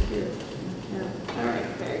 was curious. Yeah, all right,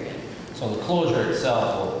 very good. so the closure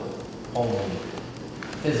itself will only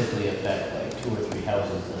physically affect like 2 or 3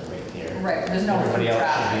 houses that are right there. Right, there's no Everybody foot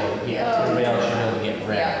else should be traffic. able to, Oh, everybody else should be able to get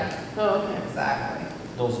around. Yeah, Oh, okay. exactly.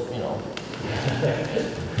 Those,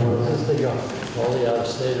 Since they got all the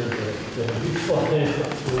out-of-staters, they'll be flying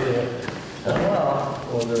up through there. well,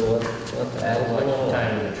 Wonder what the add hell's going much on.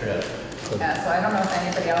 time to the trip. Yeah, so I don't know if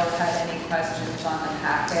anybody else had any questions on the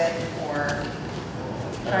packet or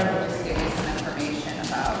trying to just give you some information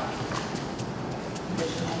about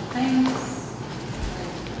additional things.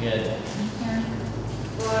 Good. Here.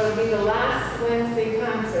 Well, it'll be the last Wednesday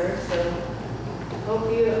concert, so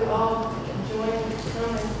hope you all enjoy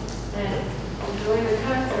coming and enjoy the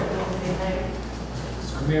concert Wednesday night.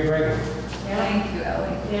 It's gonna be a great one. Thank you,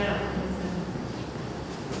 Ellie. Yeah.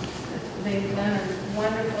 They've done a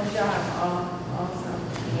wonderful job also.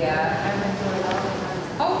 Yeah. I've enjoyed all the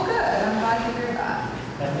concerts. Oh, good, I'm glad to hear that.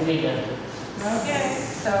 Have a good evening. Okay.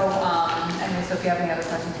 So, and so if you have any other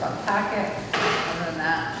questions about the packet, other than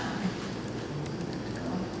that.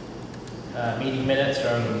 Meeting minutes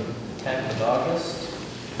from 10th of August.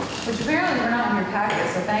 Which apparently were not in your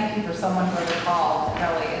packet, so thank you for someone who ever called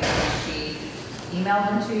Kelly and she emailed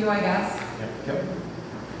them to you, I guess. Yep.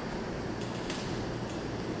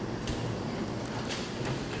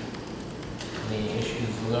 Any issues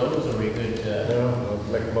with those? Are we good to? Yeah, I'll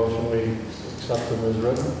make a motion, we accept them as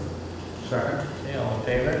written. Second. Okay, all in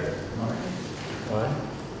favor? All right. Aye.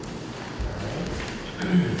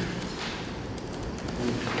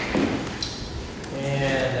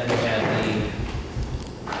 And then we had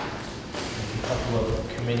a couple of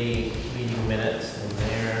committee meeting minutes in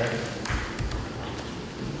there.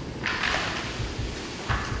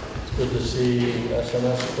 It's good to see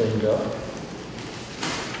SMS cleaned up.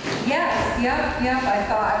 Yes, yep. I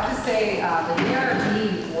have to say, the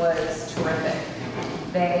DRB was terrific.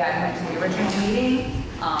 I went to the original meeting,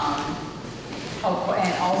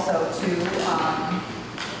 and also to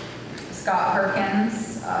Scott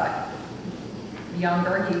Perkins,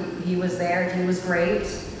 younger, he was there, he was great.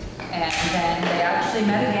 And then they actually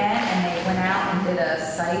met again and they went out and did a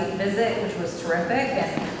site visit, which was terrific,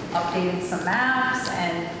 and updated some maps,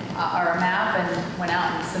 and or a map and went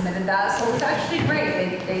out and submitted that. So it was actually great.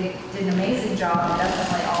 They did an amazing job and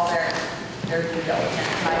definitely all their due diligence.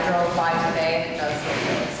 And I drove by today and it does look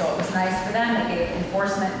good. So it was nice for them. It gave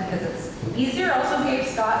enforcement because it's easier. Also gave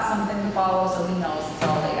Scott something to follow so he knows it's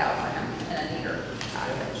all laid out for him in a neater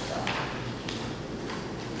package. So.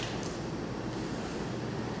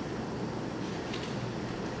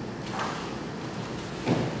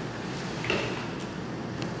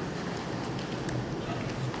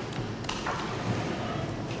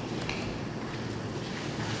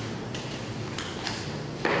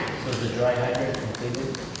 So is the dry hydrant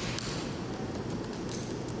completed?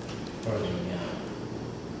 Or is it,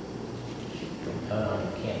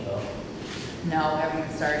 Campbell? No, we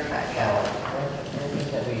haven't started that Oh, yet. I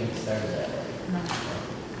think that we started that.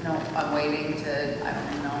 No, I'm waiting to, I don't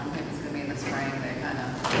even know, maybe it's gonna be in the spring, they kind of,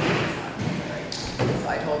 so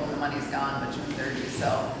I told them the money's gone, but June 30,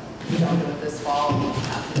 so if we don't do it this fall, we'll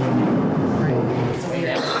have to do it. Right. So we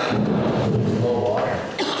have Low water.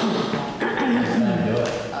 It's time to do it.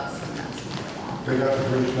 us and that's what They got the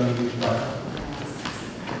bridge done each night.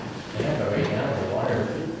 Yeah, but right now, the water,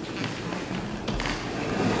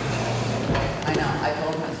 I know, I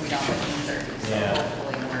told them it's we don't get June 30, so Yeah.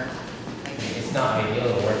 hopefully we're making it's not ideal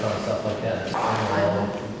to work on stuff like that. It's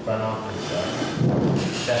run off and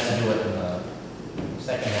stuff. Best to do it in the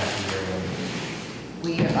second half of the year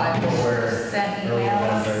when I've October, sent early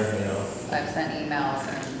emails. November, you know. I've sent emails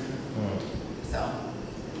and so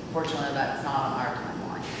fortunately that's not on our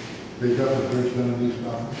timeline. They got the bridge done each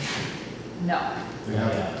night. No. They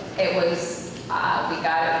have. It was, we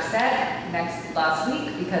got it set last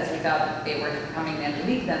week because we thought they were coming the end of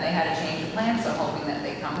the week, then they had to change the plan, so I'm hoping that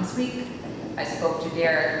they come this week. I spoke to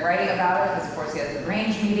Derek Wright about it, because of course he has the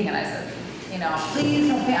range meeting, and I said, you know, please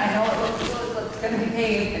don't pay, I know it looks gonna be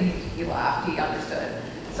paid, and he laughed, he understood.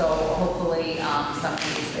 So hopefully,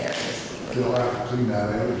 somebody's there this week. They'll have to clean that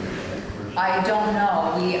out again, right? I don't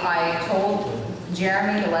know, I told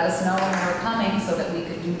Jeremy to let us know when we were coming so that we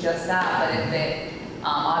could do just that, but if it,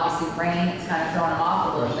 obviously rain, it's kind of throwing them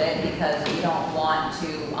off a little bit because we don't want to,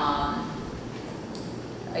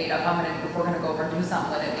 you know, if we're gonna go over and do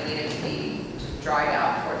something with it, we need it to be dried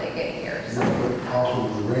out before they get here, so. But also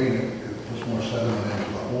with the rain, it puts more sediment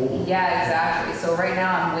into the hole. Yeah, exactly, so right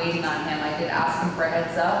now I'm waiting on him, I did ask him for a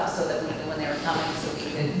heads up so that we knew when they were coming, so we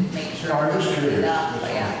could make sure. No, I'm just we did curious. enough, But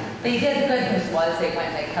yeah, but he did, the good news was, they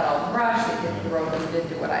went, they cut all the brush, they did the road, they did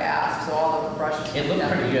do what I asked, so all of the brush. It looked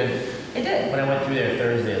pretty good. It did, When I went through there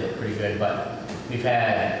Thursday, it looked pretty good, but we've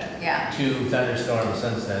had yeah. 2 thunderstorms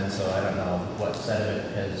since then, so I don't know what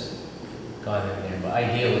sediment has gone in there. But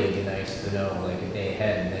ideally, it'd be nice to know like a day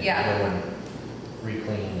ahead and then Yeah. go and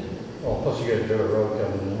re-clean and, Well, plus you got a dirt road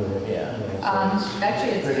coming in. Yeah. You know, so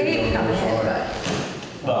Actually, it's paved coming in, but.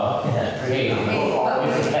 well, yeah, hey,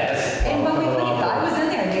 Hey, and when we leave, I was in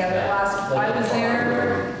there the other I was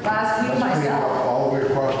there last week That's pretty myself. rough all the way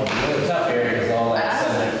across the it's a bridge. tough area because all that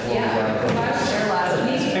sediment flows Yeah, I around. was there last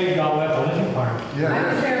It's week. paved all up the living part. I was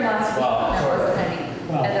Yeah, there last week, Well, and there sort of. wasn't any,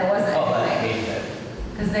 Well. and there wasn't All that anything. pavement.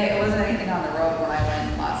 Because it wasn't anything on the road when I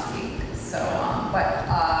went last week, so,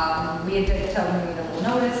 we had to tell them we need a little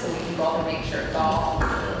notice, so we can go up and make sure it's all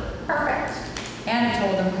perfect. And I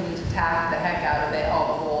told them we need to tack the heck out of it, all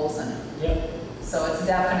the holes, and Yep. so it's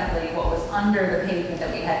definitely what was under the pavement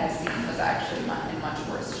that we hadn't seen was actually in much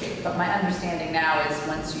worse shape. But my understanding now is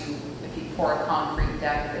if you pour a concrete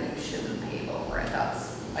deck, then you shouldn't pave over it,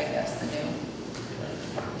 that's, I guess, the new.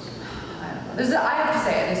 I don't know. I have to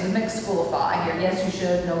say, there's a mixed school of thought. I hear, yes, you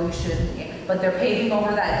should, no, you shouldn't. But they're paving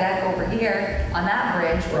over that deck over here on that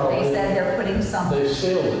bridge where Well, they said they're putting some, They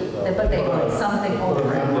sealed it though. But they put something over Put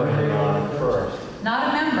a it. membrane on it first. not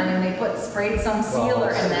a membrane, they sprayed some sealer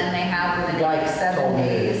and then they have within like 7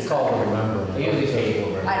 days. It's called a membrane. They usually pave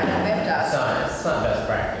over. I don't know, they have to ask. It's not best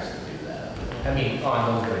practice to do that. I mean,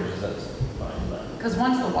 on those bridges, that's fine, but. Because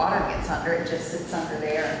once the water gets under, it just sits under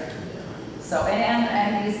there. Yeah. So,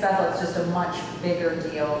 and East Bethel, it's just a much bigger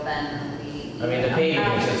deal than the. I mean, the paving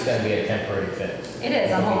is just gonna be a temporary fix. It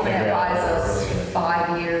is, I'm Until we hoping figure it out buys what we're us really gonna do.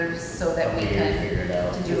 5 years so that we can, Figure it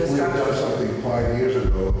out. to do a if we had done structure. something 5 years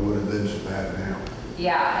ago, it would have been so bad now.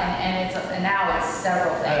 Yeah, and now it's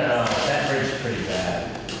several I don't know, things. that bridge is pretty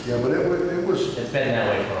bad. Yeah, but it was It's been that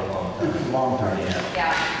way for a long a time. long time. Yeah.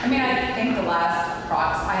 Yeah, I mean, I think the last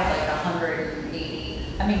prox, I had like 180.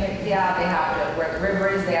 I mean, yeah, they have to, where the river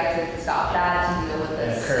is, they have to stop that to deal with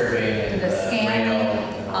And this. curbing and The scanning rail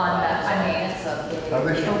and all on the, that. I mean, it's a big. Are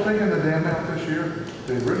they still taking the dam out this year?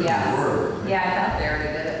 They originally Yes. were. Yeah, I thought they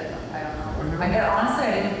already did it. I don't know. I get, honestly,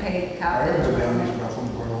 I didn't pay I haven't been down capital. East Bethel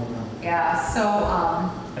for a long time. Yeah, so,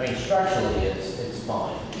 I mean, structurally, it's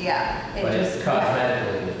fine. Yeah, But it it's just,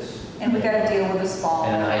 cosmetically, it's. and we gotta deal with the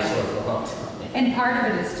spalling. And an eyesore for a long time. And part of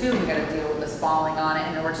it is too, we gotta deal with the spalling on it.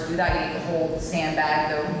 In order to do that, you need to hold, sandbag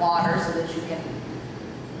the water so that you can,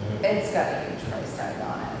 it's got a huge price tag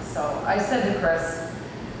on it. So I said to Chris,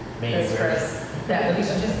 that we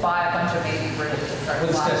should just buy a bunch of baby bridges and start We're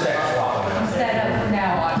just gonna start swapping them. Instead of, from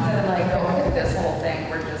now on, instead of like going through this whole thing,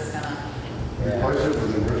 we're just gonna, Replace it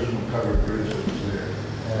with the original covered bridge that was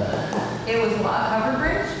there. it was a covered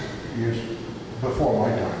bridge? Years before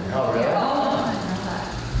my time, yeah. Oh, really? Oh, I know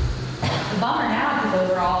that. The bummer now, because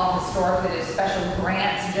those are all historically, there's special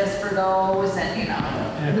grants just for those and, you know.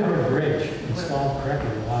 And a covered bridge installed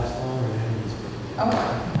correctly will last longer than any. Oh,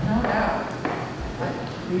 no doubt.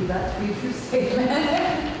 I believe that to be a true statement.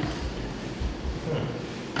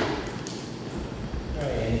 All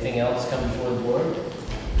right, anything else come before the board?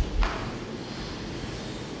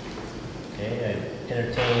 Okay, I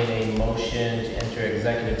entertain a motion to enter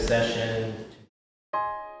executive session